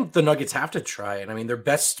 I think the Nuggets have to try it. I mean, their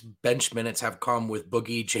best bench minutes have come with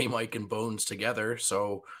Boogie, J-Mike, and Bones together.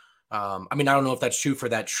 So, I don't know if that's true for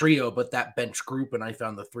that trio, but that bench group, and I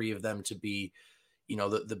found the three of them to be,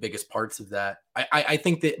 the biggest parts of that. I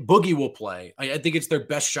think that Boogie will play. I think it's their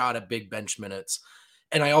best shot at big bench minutes.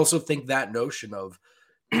 And I also think that notion of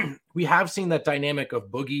we have seen that dynamic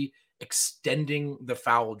of Boogie extending the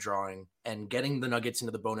foul drawing and getting the Nuggets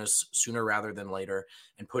into the bonus sooner rather than later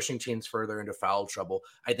and pushing teams further into foul trouble.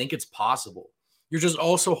 I think it's possible. You're just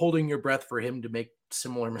also holding your breath for him to make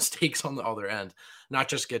similar mistakes on the other end, not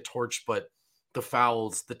just get torched, but the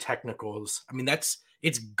fouls, the technicals. I mean,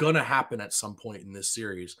 it's going to happen at some point in this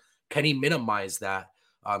series. Can he minimize that?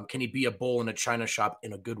 Can he be a bull in a china shop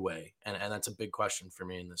in a good way? And that's a big question for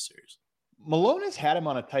me in this series. Malone has had him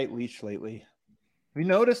on a tight leash lately. Have you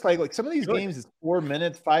noticed like some of these games is 4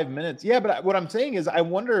 minutes, 5 minutes? Yeah, but what I'm saying is I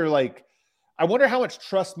wonder how much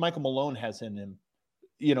trust Michael Malone has in him,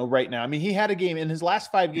 right now. I mean, he had a game in his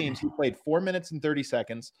last 5 games. He played 4 minutes and 30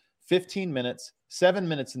 seconds, 15 minutes, 7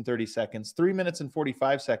 minutes and 30 seconds, 3 minutes and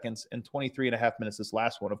 45 seconds, and 23 and a half minutes this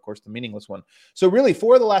last one, of course, the meaningless one. So really,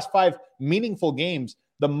 4 of the last 5 meaningful games,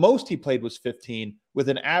 the most he played was 15 with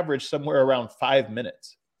an average somewhere around 5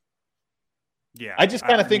 minutes. Yeah. I just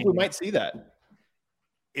kind of think we might see that.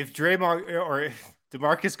 If Draymond or if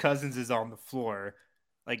DeMarcus Cousins is on the floor,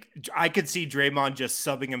 like I could see Draymond just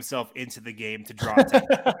subbing himself into the game to draw attention.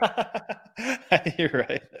 You're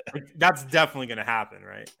right. Like, that's definitely going to happen,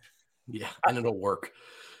 right? Yeah, and it'll work.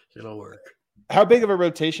 It'll work. How big of a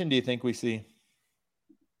rotation do you think we see?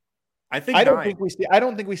 I don't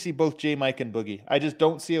think we see both J, Mike, and Boogie. I just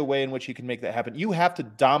don't see a way in which you can make that happen. You have to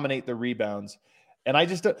dominate the rebounds. And I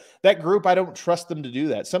just that group, I don't trust them to do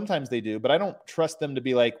that. Sometimes they do, but I don't trust them to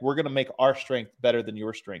be like, we're going to make our strength better than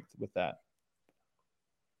your strength with that.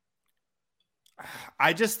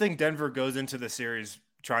 I just think Denver goes into the series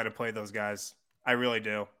trying to play those guys. I really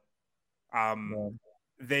do.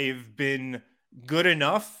 They've been good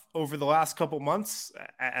enough over the last couple months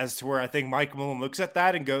as to where I think Mike Malone looks at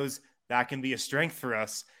that and goes, that can be a strength for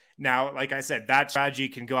us. Now, like I said, that strategy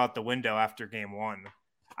can go out the window after game 1.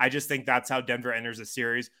 I just think that's how Denver enters the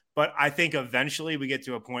series. But I think eventually we get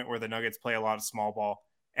to a point where the Nuggets play a lot of small ball.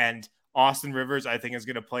 And Austin Rivers, I think, is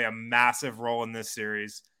going to play a massive role in this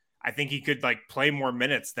series. I think he could play more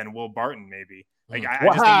minutes than Will Barton, maybe. I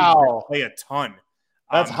just think he could play a ton.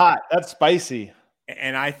 That's hot. That's spicy.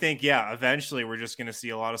 And I think, eventually we're just going to see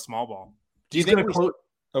a lot of small ball. Do you think he's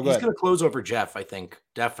going to close over Jeff? I think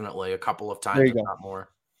definitely a couple of times, if not more.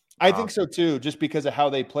 I think so too, just because of how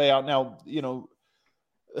they play out now.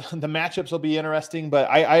 The matchups will be interesting, but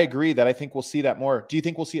I agree that I think we'll see that more. Do you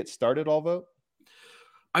think we'll see it start at all, Vogt?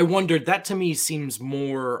 I wondered. That to me seems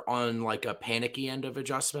more on a panicky end of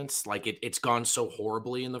adjustments. It's gone so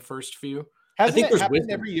horribly in the first few. Hasn't it happened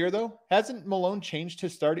every year, though? Hasn't Malone changed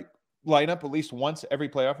his starting lineup at least once every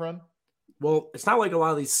playoff run? Well, it's not like a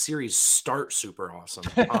lot of these series start super awesome.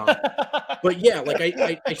 But yeah,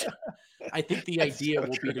 I think the idea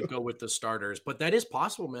will be to go with the starters. But that is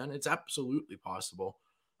possible, man. It's absolutely possible.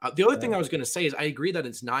 The other thing I was going to say is I agree that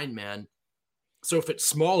it's 9-man. So if it's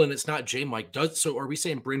small and it's not J-Mike, are we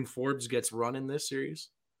saying Bryn Forbes gets run in this series?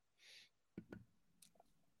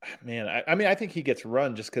 Man, I think he gets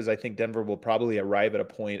run just because I think Denver will probably arrive at a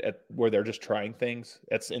point where they're just trying things.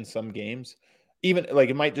 That's in some games. Even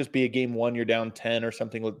it might just be a game 1, you're down 10 or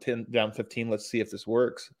something, down 15. Let's see if this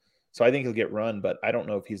works. So I think he'll get run, but I don't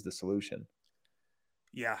know if he's the solution.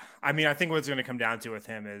 Yeah. I think what's going to come down to with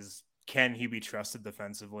him is, can he be trusted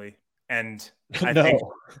defensively? And I think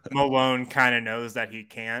Malone kind of knows that he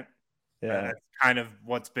can't. Yeah. That's kind of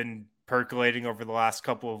what's been percolating over the last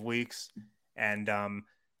couple of weeks. And,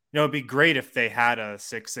 it'd be great if they had a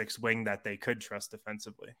 6'6" wing that they could trust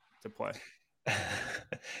defensively to play.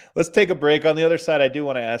 Let's take a break. On the other side, I do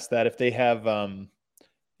want to ask that if they have,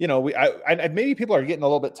 maybe people are getting a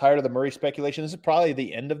little bit tired of the Murray speculation. This is probably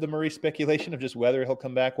the end of the Murray speculation of just whether he'll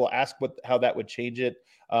come back. We'll ask how that would change it,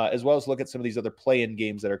 as well as look at some of these other play-in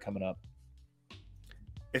games that are coming up.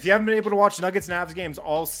 If you haven't been able to watch Nuggets and Avs games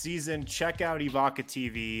all season, check out Evoca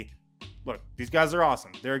TV. look, these guys are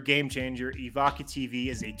awesome. They're a game changer. Evoca TV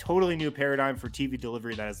is a totally new paradigm for TV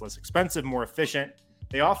delivery that is less expensive, more efficient.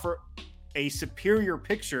 They offer a superior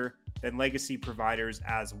picture than legacy providers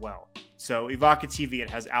as well. So Evoca TV, it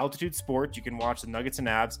has altitude sports. You can watch the Nuggets and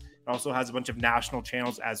Avs. It also has a bunch of national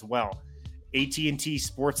channels as well. AT&T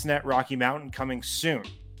Sportsnet Rocky Mountain coming soon.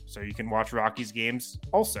 So you can watch Rockies games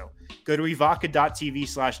also. Go to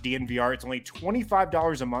evoca.tv/DNVR. It's only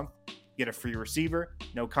 $25 a month. Get a free receiver,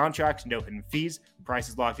 no contracts, no hidden fees. Price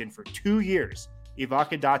is locked in for 2 years.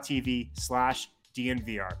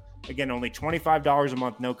 Evoca.tv/DNVR. Again, only $25 a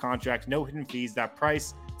month, no contracts, no hidden fees. That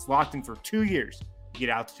price is locked in for 2 years. You get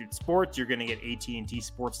altitude sports. You're going to get AT&T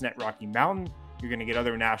Sportsnet Rocky Mountain. You're going to get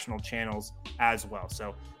other national channels as well.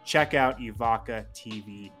 So check out Evoca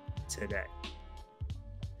TV today.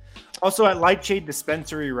 Also at Lightshade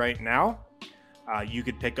Dispensary right now, you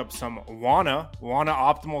could pick up some Wana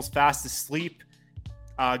Optimal's Fast Asleep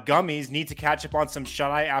gummies. Need to catch up on some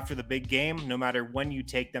shut-eye after the big game. No matter when you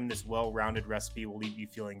take them, this well-rounded recipe will leave you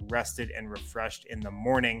feeling rested and refreshed in the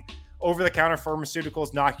morning. Over-the-counter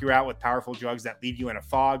pharmaceuticals knock you out with powerful drugs that leave you in a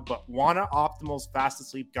fog, but Wana Optimal's Fast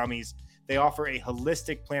Asleep gummies, they offer a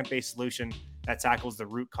holistic plant-based solution that tackles the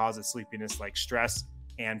root cause of sleepiness like stress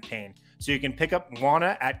and pain. So you can pick up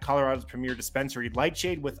Wana at Colorado's premier dispensary,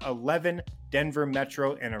 Lightshade, with 11 Denver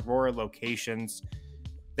Metro and Aurora locations.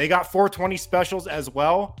 They got 420 specials as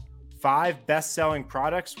well. 5 best-selling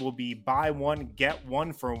products will be buy one, get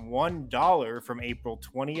one for $1 from April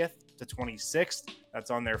 20th to 26th.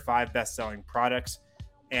 That's on their 5 best-selling products.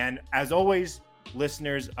 And as always,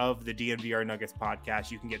 listeners of the DNVR Nuggets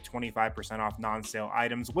podcast, you can get 25% off non-sale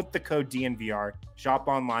items with the code DNVR. Shop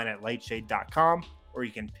online at lightshade.com, or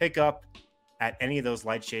you can pick up at any of those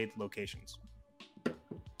Lightshade locations.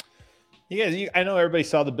 You guys, I know everybody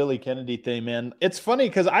saw the Billy Kennedy thing, man. It's funny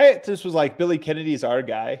because I just was like, Billy Kennedy's our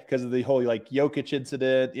guy because of the whole like Jokic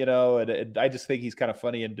incident, you know, and I just think he's kind of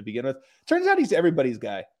funny and to begin with. Turns out he's everybody's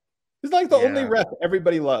guy. He's like the only ref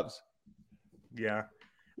everybody loves. Yeah.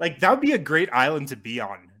 Like that would be a great island to be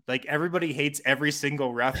on. Like everybody hates every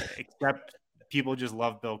single ref except people just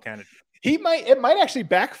love Bill Kennedy. It might actually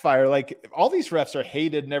backfire. Like all these refs are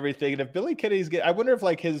hated and everything. And if Billy Kennedy's I wonder if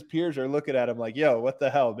like his peers are looking at him like, yo, what the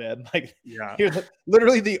hell, man? Like, you're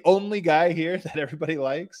literally the only guy here that everybody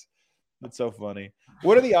likes. That's so funny.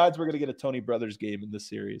 What are the odds we're going to get a Tony Brothers game in this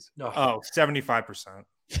series? Oh, 75%.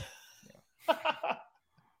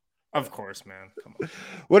 Of course, man. Come on.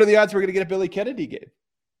 What are the odds we're going to get a Billy Kennedy game?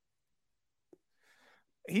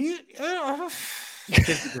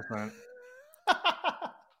 50%.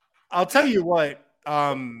 I'll tell you what,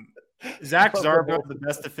 Zach Zarba, the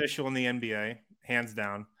best official in the NBA, hands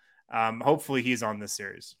down. Hopefully he's on this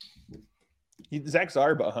series. Zach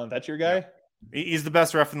Zarba, huh? That's your guy? Yeah. He's the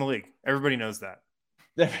best ref in the league. Everybody knows that.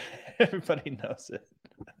 Everybody knows it.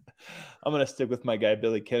 I'm going to stick with my guy,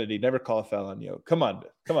 Billy Kennedy. Never call a foul on you. Come on,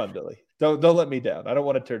 Billy. Don't let me down. I don't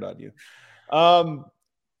want to turn on you.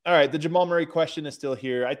 All right, the Jamal Murray question is still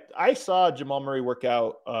here. I saw Jamal Murray work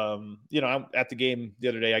out. I'm at the game the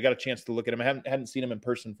other day. I got a chance to look at him. I hadn't seen him in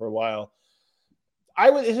person for a while.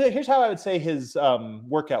 Here's how I would say his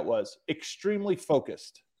workout was: extremely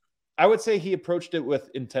focused. I would say he approached it with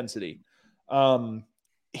intensity.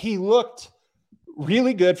 He looked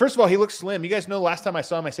really good. First of all, he looked slim. You guys know last time I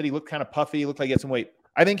saw him, I said he looked kind of puffy. He looked like he had some weight.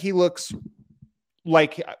 I think he looks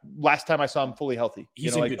like last time I saw him fully healthy.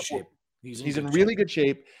 He's in good shape. He's in really good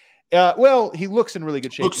shape. Well, he looks in really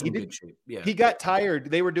good shape. Good shape. Yeah. He got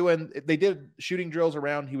tired. They did shooting drills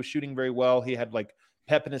around. He was shooting very well. He had like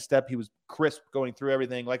pep in his step. He was crisp going through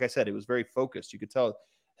everything. Like I said, it was very focused. You could tell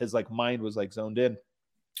his like mind was like zoned in.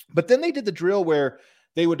 But then they did the drill where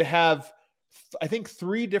they would have, I think,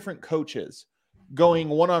 3 different coaches going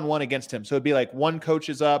one-on-one against him. So it'd be like one coach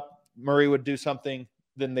is up, Murray would do something,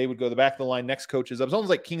 then they would go to the back of the line, next coach is up. It was almost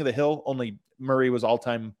like King of the Hill, only Murray was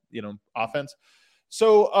all-time, offense.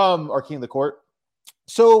 So, or King of the Court.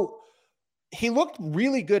 So he looked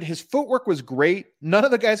really good. His footwork was great. None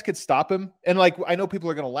of the guys could stop him. And like, I know people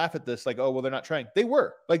are going to laugh at this, like, oh, well, they're not trying. They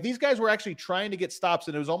were. Like, these guys were actually trying to get stops.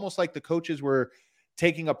 And it was almost like the coaches were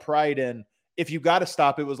taking a pride in, if you got to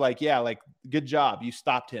stop, it was like, yeah, like, good job. You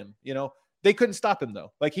stopped him. They couldn't stop him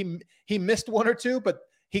though. Like he missed 1 or 2, but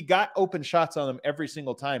he got open shots on them every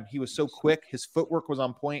single time. He was so quick. His footwork was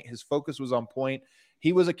on point. His focus was on point.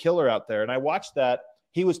 He was a killer out there. And I watched that.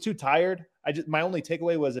 He was too tired. My only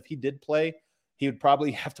takeaway was if he did play, he would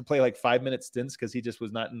probably have to play like 5-minute stints because he just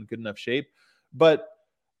was not in good enough shape. But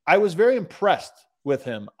I was very impressed with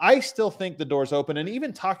him. I still think the door's open. And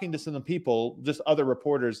even talking to some people, just other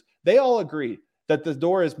reporters, they all agree that the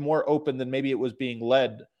door is more open than maybe it was being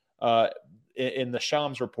led in the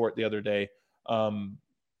Shams report the other day.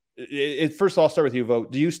 First of all, I'll start with you,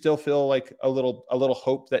 Vogt. Do you still feel like a little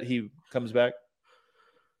hope that he comes back?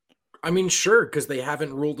 I mean, sure, because they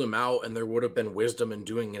haven't ruled him out, and there would have been wisdom in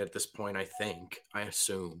doing it at this point, I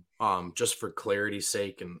assume, just for clarity's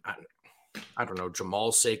sake, and I don't know,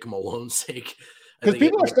 Jamal's sake, Malone's sake. Because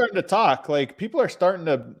people are starting to talk, like people are starting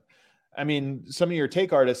to, I mean, some of your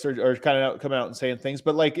take artists are kind of coming out and saying things,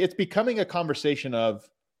 but like it's becoming a conversation of,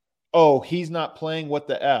 oh, he's not playing, what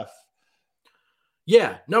the F?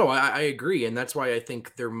 Yeah, no, I agree. And that's why I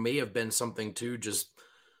think there may have been something to just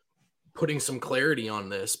putting some clarity on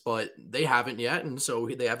this, but they haven't yet. And so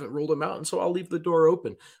they haven't ruled him out. And so I'll leave the door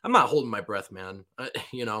open. I'm not holding my breath, man.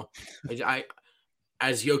 I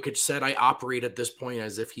as Jokic said, I operate at this point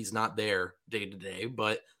as if he's not there day to day,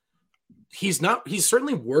 but he's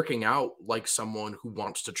certainly working out like someone who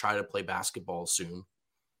wants to try to play basketball soon.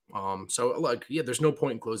 So like, yeah, there's no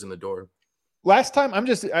point in closing the door. Last time, I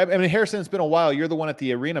mean, Harrison, it's been a while. You're the one at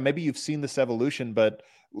the arena. Maybe you've seen this evolution, but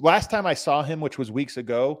last time I saw him, which was weeks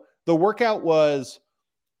ago, the workout was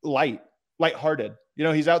lighthearted. You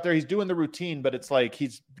know, he's out there, he's doing the routine, but it's like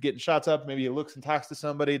he's getting shots up. Maybe he looks and talks to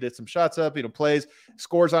somebody, did some shots up, plays,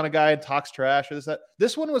 scores on a guy and talks trash or this, that.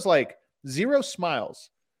 This one was like zero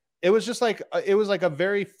smiles. It was just like, it was like a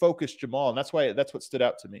very focused Jamal. And that's what stood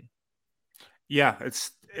out to me. Yeah,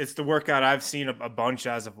 it's the workout I've seen a bunch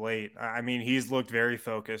as of late. I mean, he's looked very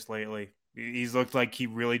focused lately. He's looked like he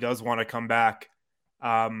really does want to come back.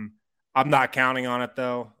 I'm not counting on it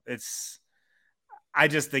though. I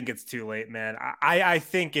just think it's too late, man. I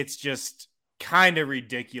think it's just kind of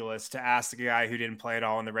ridiculous to ask the guy who didn't play at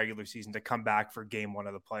all in the regular season to come back for game 1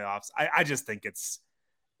 of the playoffs. I just think it's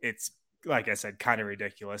like I said, kind of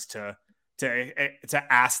ridiculous to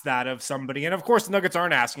ask that of somebody. And of course the Nuggets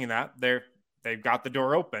aren't asking that. They've got the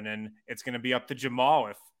door open, and it's going to be up to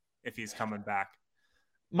Jamal if he's coming back.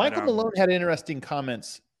 Michael Malone had interesting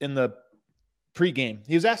comments in the pregame.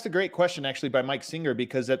 He was asked a great question actually by Mike Singer,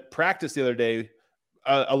 because at practice the other day,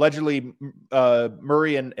 allegedly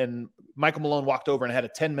Murray and Michael Malone walked over and had a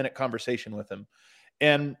 10-minute conversation with him.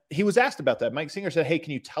 And he was asked about that. Mike Singer said, hey,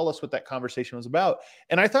 can you tell us what that conversation was about?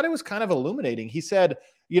 And I thought it was kind of illuminating. He said,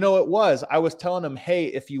 I was telling him, hey,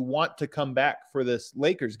 if you want to come back for this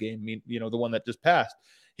Lakers game, the one that just passed,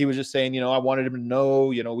 he was just saying, I wanted him to know,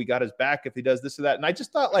 we got his back if he does this or that. And I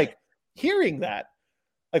just thought, like, hearing that,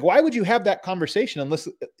 like, why would you have that conversation unless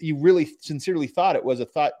you really sincerely thought it was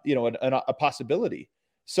a possibility?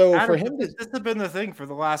 So for him, this has been the thing for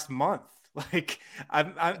the last month. Like,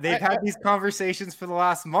 they've had these conversations for the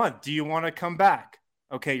last month. Do you want to come back?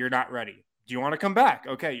 Okay, you're not ready. Do you want to come back?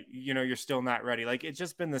 Okay, you're still not ready. Like, it's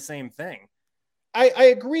just been the same thing.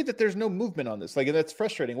 I agree that there's no movement on this. Like, and that's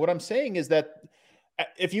frustrating. What I'm saying is that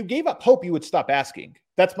if you gave up hope, you would stop asking.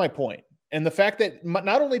 That's my point. And the fact that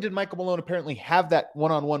not only did Michael Malone apparently have that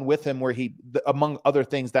one-on-one with him where among other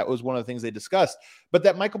things, that was one of the things they discussed, but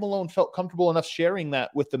that Michael Malone felt comfortable enough sharing that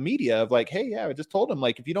with the media of like, hey, yeah, I just told him,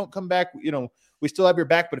 like, if you don't come back, we still have your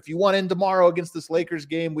back, but if you want in tomorrow against this Lakers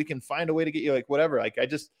game, we can find a way to get you, like, whatever. Like,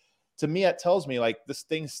 to me, it tells me like this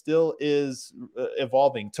thing still is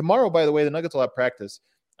evolving. Tomorrow, by the way, the Nuggets will have practice.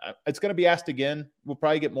 It's going to be asked again. We'll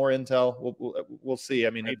probably get more intel. We'll see.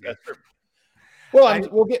 I mean,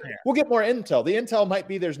 we'll get more intel. The intel might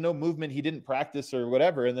be there's no movement, he didn't practice or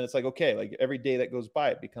whatever, and then it's like, okay, like every day that goes by,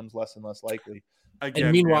 it becomes less and less likely. Again,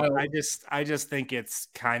 and meanwhile, I just think it's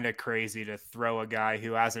kind of crazy to throw a guy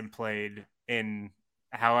who hasn't played in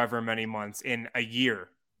however many months, in a year,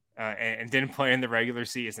 and didn't play in the regular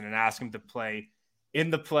season, and ask him to play in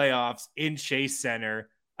the playoffs in Chase Center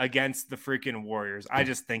against the freaking Warriors. I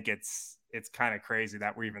just think it's kind of crazy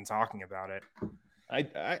that we're even talking about it.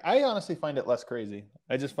 I honestly find it less crazy.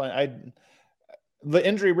 I just find the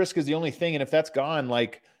injury risk is the only thing. And if that's gone,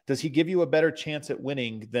 like, does he give you a better chance at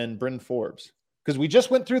winning than Bryn Forbes? Because we just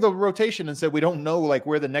went through the rotation and said, we don't know like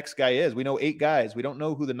where the next guy is. We know 8 guys. We don't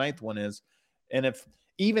know who the 9th one is. And if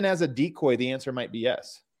even as a decoy, the answer might be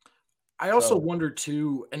yes. I also wonder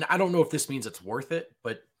too, and I don't know if this means it's worth it,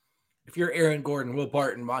 but if you're Aaron Gordon, Will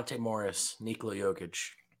Barton, Monte Morris, Nikola Jokic,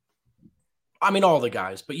 I mean, all the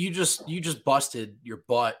guys, but you just busted your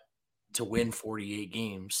butt to win 48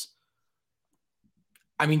 games.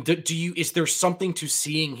 I mean, is there something to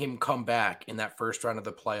seeing him come back in that first round of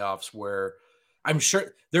the playoffs where I'm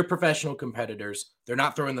sure they're professional competitors. They're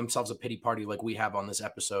not throwing themselves a pity party like we have on this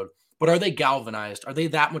episode, but are they galvanized? Are they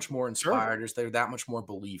that much more inspired? Sure. Is there that much more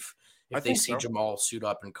belief if they see Jamal suit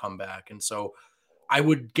up and come back? And so I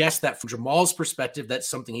would guess that from Jamal's perspective, that's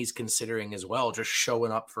something he's considering as well, just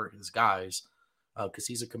showing up for his guys. Because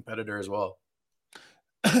he's a competitor as well.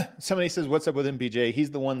 Somebody says, "What's up with MPJ?"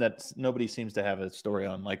 He's the one that nobody seems to have a story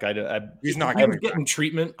on. Like he's not He was getting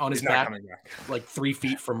treatment on his back, back, like 3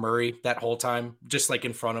 feet from Murray that whole time, just like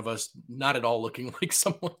in front of us, not at all looking like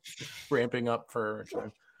someone ramping up for.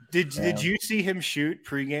 Did you see him shoot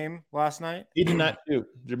pregame last night? He did not shoot.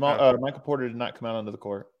 Michael Porter did not come out onto the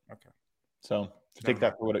court. Okay, so take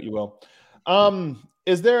that for what you will.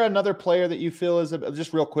 Is there another player that you feel is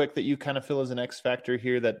just real quick that you kind of feel is an X factor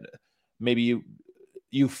here that maybe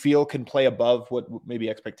you feel can play above what maybe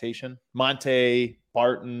expectation? Monte,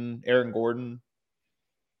 Barton, Aaron Gordon,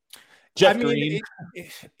 Jeff Green.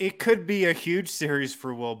 It could be a huge series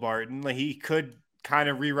for Will Barton. Like, he could kind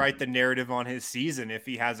of rewrite the narrative on his season if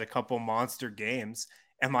he has a couple monster games.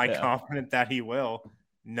 Am I confident that he will?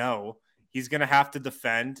 No. He's going to have to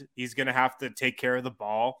defend. He's going to have to take care of the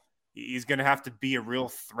ball. He's going to have to be a real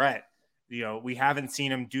threat. We haven't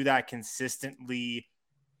seen him do that consistently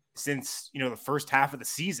since, the first half of the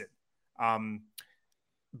season.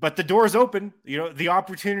 But the door's open. The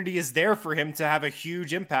opportunity is there for him to have a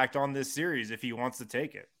huge impact on this series if he wants to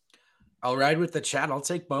take it. I'll ride with the chat. I'll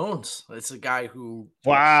take Bones. It's a guy who,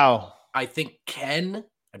 wow, I think can.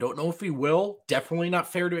 I don't know if he will. Definitely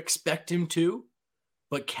not fair to expect him to.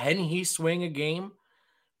 But can he swing a game?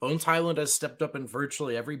 Bones Hyland has stepped up in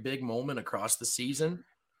virtually every big moment across the season.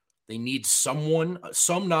 They need some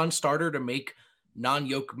non-starter to make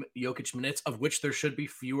non-Jokic minutes, of which there should be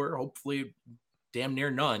fewer, hopefully damn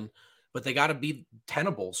near none. But they got to be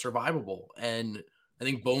tenable, survivable. And I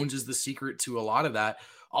think Bones is the secret to a lot of that.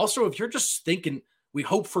 Also, if you're just thinking, we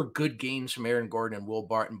hope for good games from Aaron Gordon and Will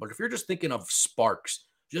Barton, but if you're just thinking of sparks,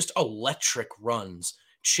 just electric runs,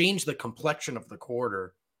 change the complexion of the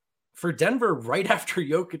quarter. For Denver, right after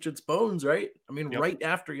Jokic, it's Bones, right? I mean, right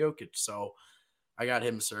after Jokic. So I got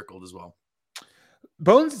him circled as well.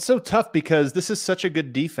 Bones is so tough because this is such a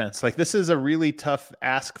good defense. Like, this is a really tough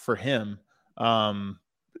ask for him.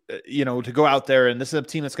 To go out there, and this is a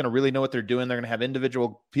team that's going to really know what they're doing. They're going to have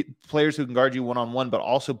individual players who can guard you one-on-one, but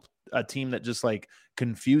also a team that just like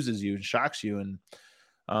confuses you and shocks you. And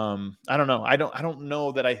I don't know. I don't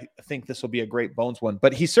know that I think this will be a great Bones one,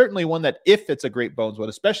 but he's certainly one that if it's a great Bones one,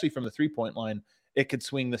 especially from the 3-point line, it could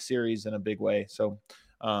swing the series in a big way. So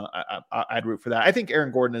I'd root for that. I think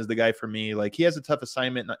Aaron Gordon is the guy for me. Like, he has a tough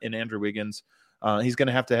assignment in Andrew Wiggins. He's going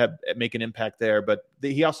to have make an impact there, but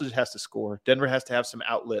he also just has to score. Denver has to have some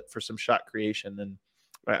outlet for some shot creation, and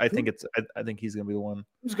I think he's going to be the one.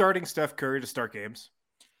 Who's guarding Steph Curry to start games?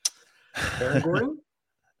 Aaron Gordon.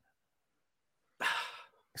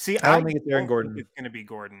 See, I don't think it's Aaron Gordon. It's going to be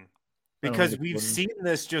Gordon because we've seen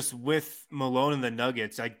this just with Malone and the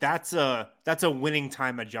Nuggets. Like, that's a winning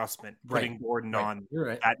time adjustment, putting Gordon on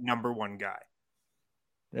that number one guy.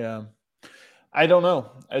 Yeah. I don't know.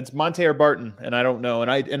 It's Monte or Barton, and I don't know.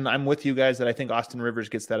 And I'm with you guys that I think Austin Rivers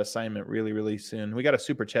gets that assignment really, really soon. We got a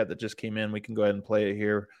super chat that just came in. We can go ahead and play it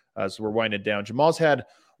here as we're winding down. Jamal's had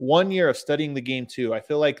 1 year of studying the game too. I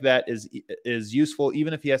feel like that is useful,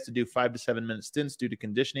 even if he has to do 5 to 7 minute stints due to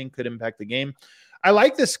conditioning, could impact the game. I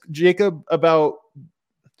like this, Jacob, about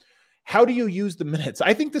how do you use the minutes?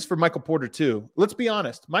 I think this for Michael Porter too. Let's be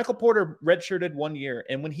honest. Michael Porter redshirted 1 year,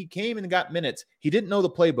 and when he came and got minutes, he didn't know the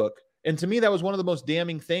playbook. And to me, that was one of the most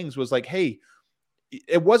damning things was like, hey,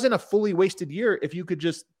 it wasn't a fully wasted year if you could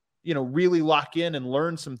just, really lock in and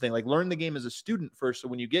learn something, like learn the game as a student first. So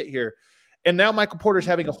when you get here, and now Michael Porter's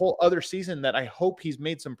having a whole other season that I hope he's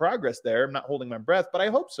made some progress there. I'm not holding my breath, but I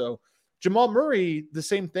hope so. Jamal Murray, the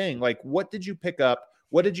same thing. Like, what did you pick up?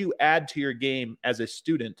 What did you add to your game as a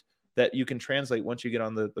student that you can translate once you get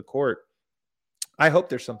on the court? I hope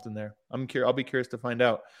there's something there. I'll be curious to find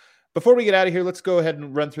out. Before we get out of here, let's go ahead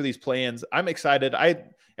and run through these play-ins. I'm excited.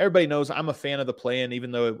 Everybody knows I'm a fan of the play-in,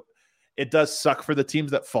 even though it does suck for the teams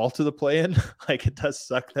that fall to the play-in. Like, it does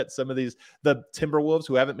suck that some of the Timberwolves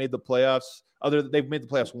who haven't made the playoffs, they've made the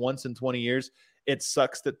playoffs once in 20 years. It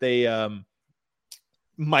sucks that they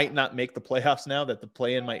might not make the playoffs now, that the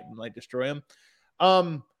play-in might destroy them.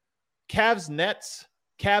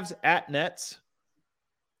 Cavs at Nets.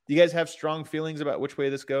 Do you guys have strong feelings about which way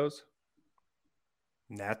this goes?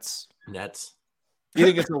 Nets. You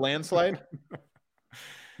think it's a landslide?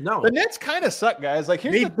 No. The Nets kind of suck, guys. Like,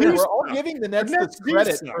 here's the thing. We're all giving the Nets this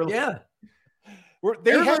credit.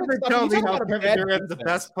 They haven't been telling me how Kevin Durant's the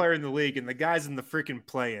best player in the league, and the guy's in the freaking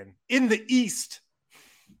play-in. In the East.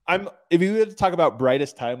 If you were to talk about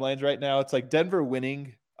brightest timelines right now, it's like Denver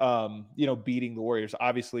winning, beating the Warriors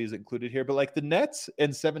obviously is included here. But like the Nets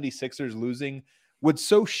and 76ers losing would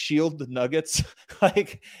so shield the Nuggets.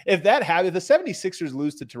 Like, if that happened, if the 76ers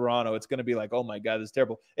lose to Toronto, it's going to be like, oh my God, this is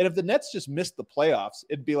terrible. And if the Nets just missed the playoffs,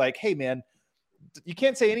 it'd be like, hey man, you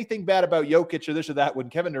can't say anything bad about Jokic or this or that when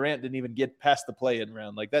Kevin Durant didn't even get past the play-in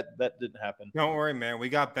round. Like that didn't happen. Don't worry, man. We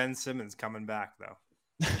got Ben Simmons coming back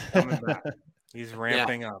though. Coming back. He's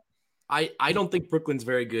ramping up. I don't think Brooklyn's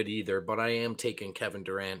very good either, but I am taking Kevin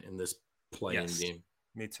Durant in this play-in game.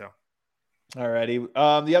 Me too. All righty.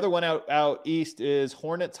 The other one out east is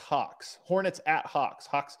Hornets Hawks. Hornets at Hawks.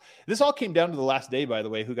 Hawks. This all came down to the last day, by the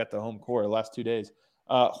way, who got the home court the last 2 days.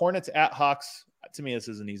 Hornets at Hawks. To me, this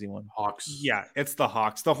is an easy one. Hawks. Yeah, it's the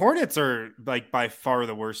Hawks. The Hornets are like by far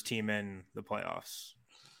the worst team in the playoffs.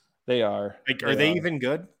 They are. Like, are they even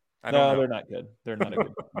good? I don't No, know. they're not good. They're not a good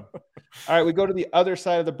team. All right, we go to the other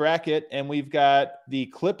side of the bracket, and we've got the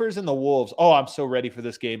Clippers and the Wolves. Oh, I'm so ready for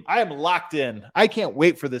this game. I am locked in. I can't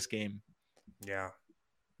wait for this game. Yeah.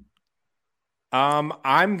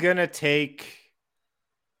 I'm gonna take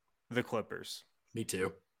the Clippers. Me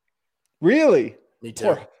too. Really? Me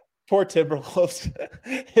too. Poor Timberwolves.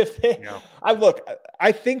 If they, Yeah.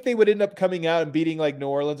 I think they would end up coming out and beating like New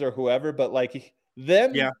Orleans or whoever, but like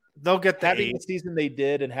them, Yeah, they'll get the having 8. the season they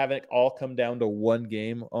did and having it all come down to one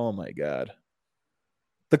game. Oh my God.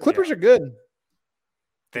 The Clippers are good.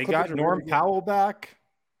 They Clippers got are Norm really good. Powell back.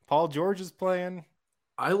 Paul George is playing.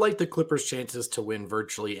 I like the Clippers' chances to win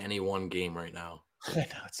virtually any one game right now. I know,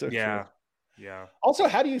 it's so Yeah. true. Yeah. Also,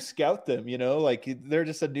 how do you scout them? You know, like they're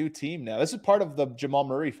just a new team now. This is part of the Jamal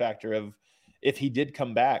Murray factor of if he did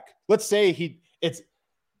come back. Let's say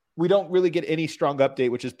we don't really get any strong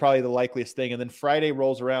update, which is probably the likeliest thing. And then Friday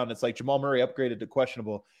rolls around. It's like Jamal Murray upgraded to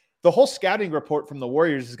questionable. The whole scouting report from the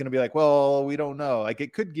Warriors is going to be like, well, we don't know. Like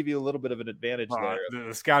it could give you a little bit of an advantage there.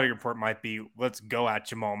 The scouting report might be, let's go at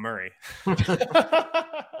Jamal Murray.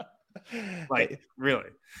 Like, really?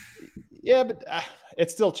 Yeah, but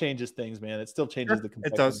it still changes things, man. It still changes the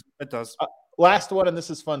complexion. It does. Last one, and this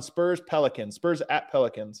is fun. Spurs Pelicans. Spurs at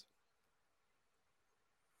Pelicans.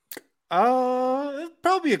 It'll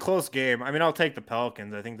probably be a close game. I mean, I'll take the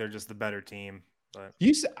Pelicans. I think they're just the better team. But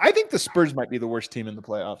I think the Spurs might be the worst team in the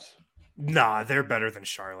playoffs. nah, they're better than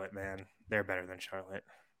Charlotte, man. They're better than Charlotte.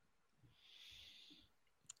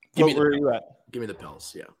 Give me Where are you at? Give me the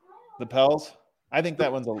Pels. Yeah. The Pels? I think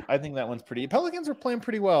that one's pretty. Pelicans are playing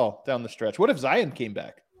pretty well down the stretch. What if Zion came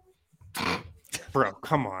back? Bro,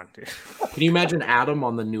 come on, dude. Can you imagine Adam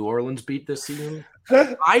on the New Orleans beat this season?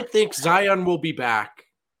 I think Zion will be back.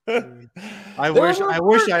 I wish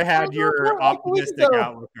I had your optimistic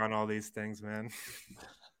outlook on all these things, man.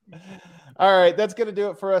 All right, that's going to do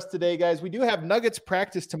it for us today, guys. We do have Nuggets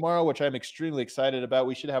practice tomorrow, which I'm extremely excited about.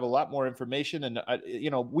 We should have a lot more information. And,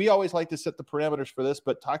 we always like to set the parameters for this,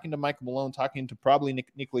 but talking to Michael Malone, talking to probably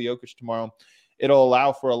Nikola Jokic tomorrow, it'll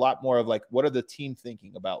allow for a lot more of like, what are the team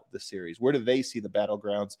thinking about the series? Where do they see the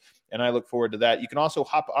battlegrounds? And I look forward to that. You can also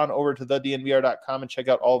hop on over to thednvr.com and check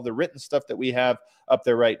out all of the written stuff that we have up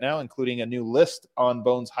there right now, including a new list on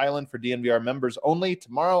Bones Highland for DNVR members only.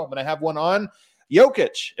 Tomorrow, I'm going to have one on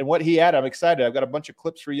Jokic and what he had. I'm excited. I've got a bunch of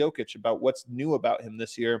clips for Jokic about what's new about him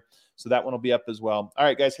this year. So that one will be up as well. All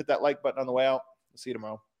right, guys, hit that like button on the way out. We'll see you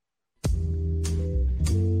tomorrow.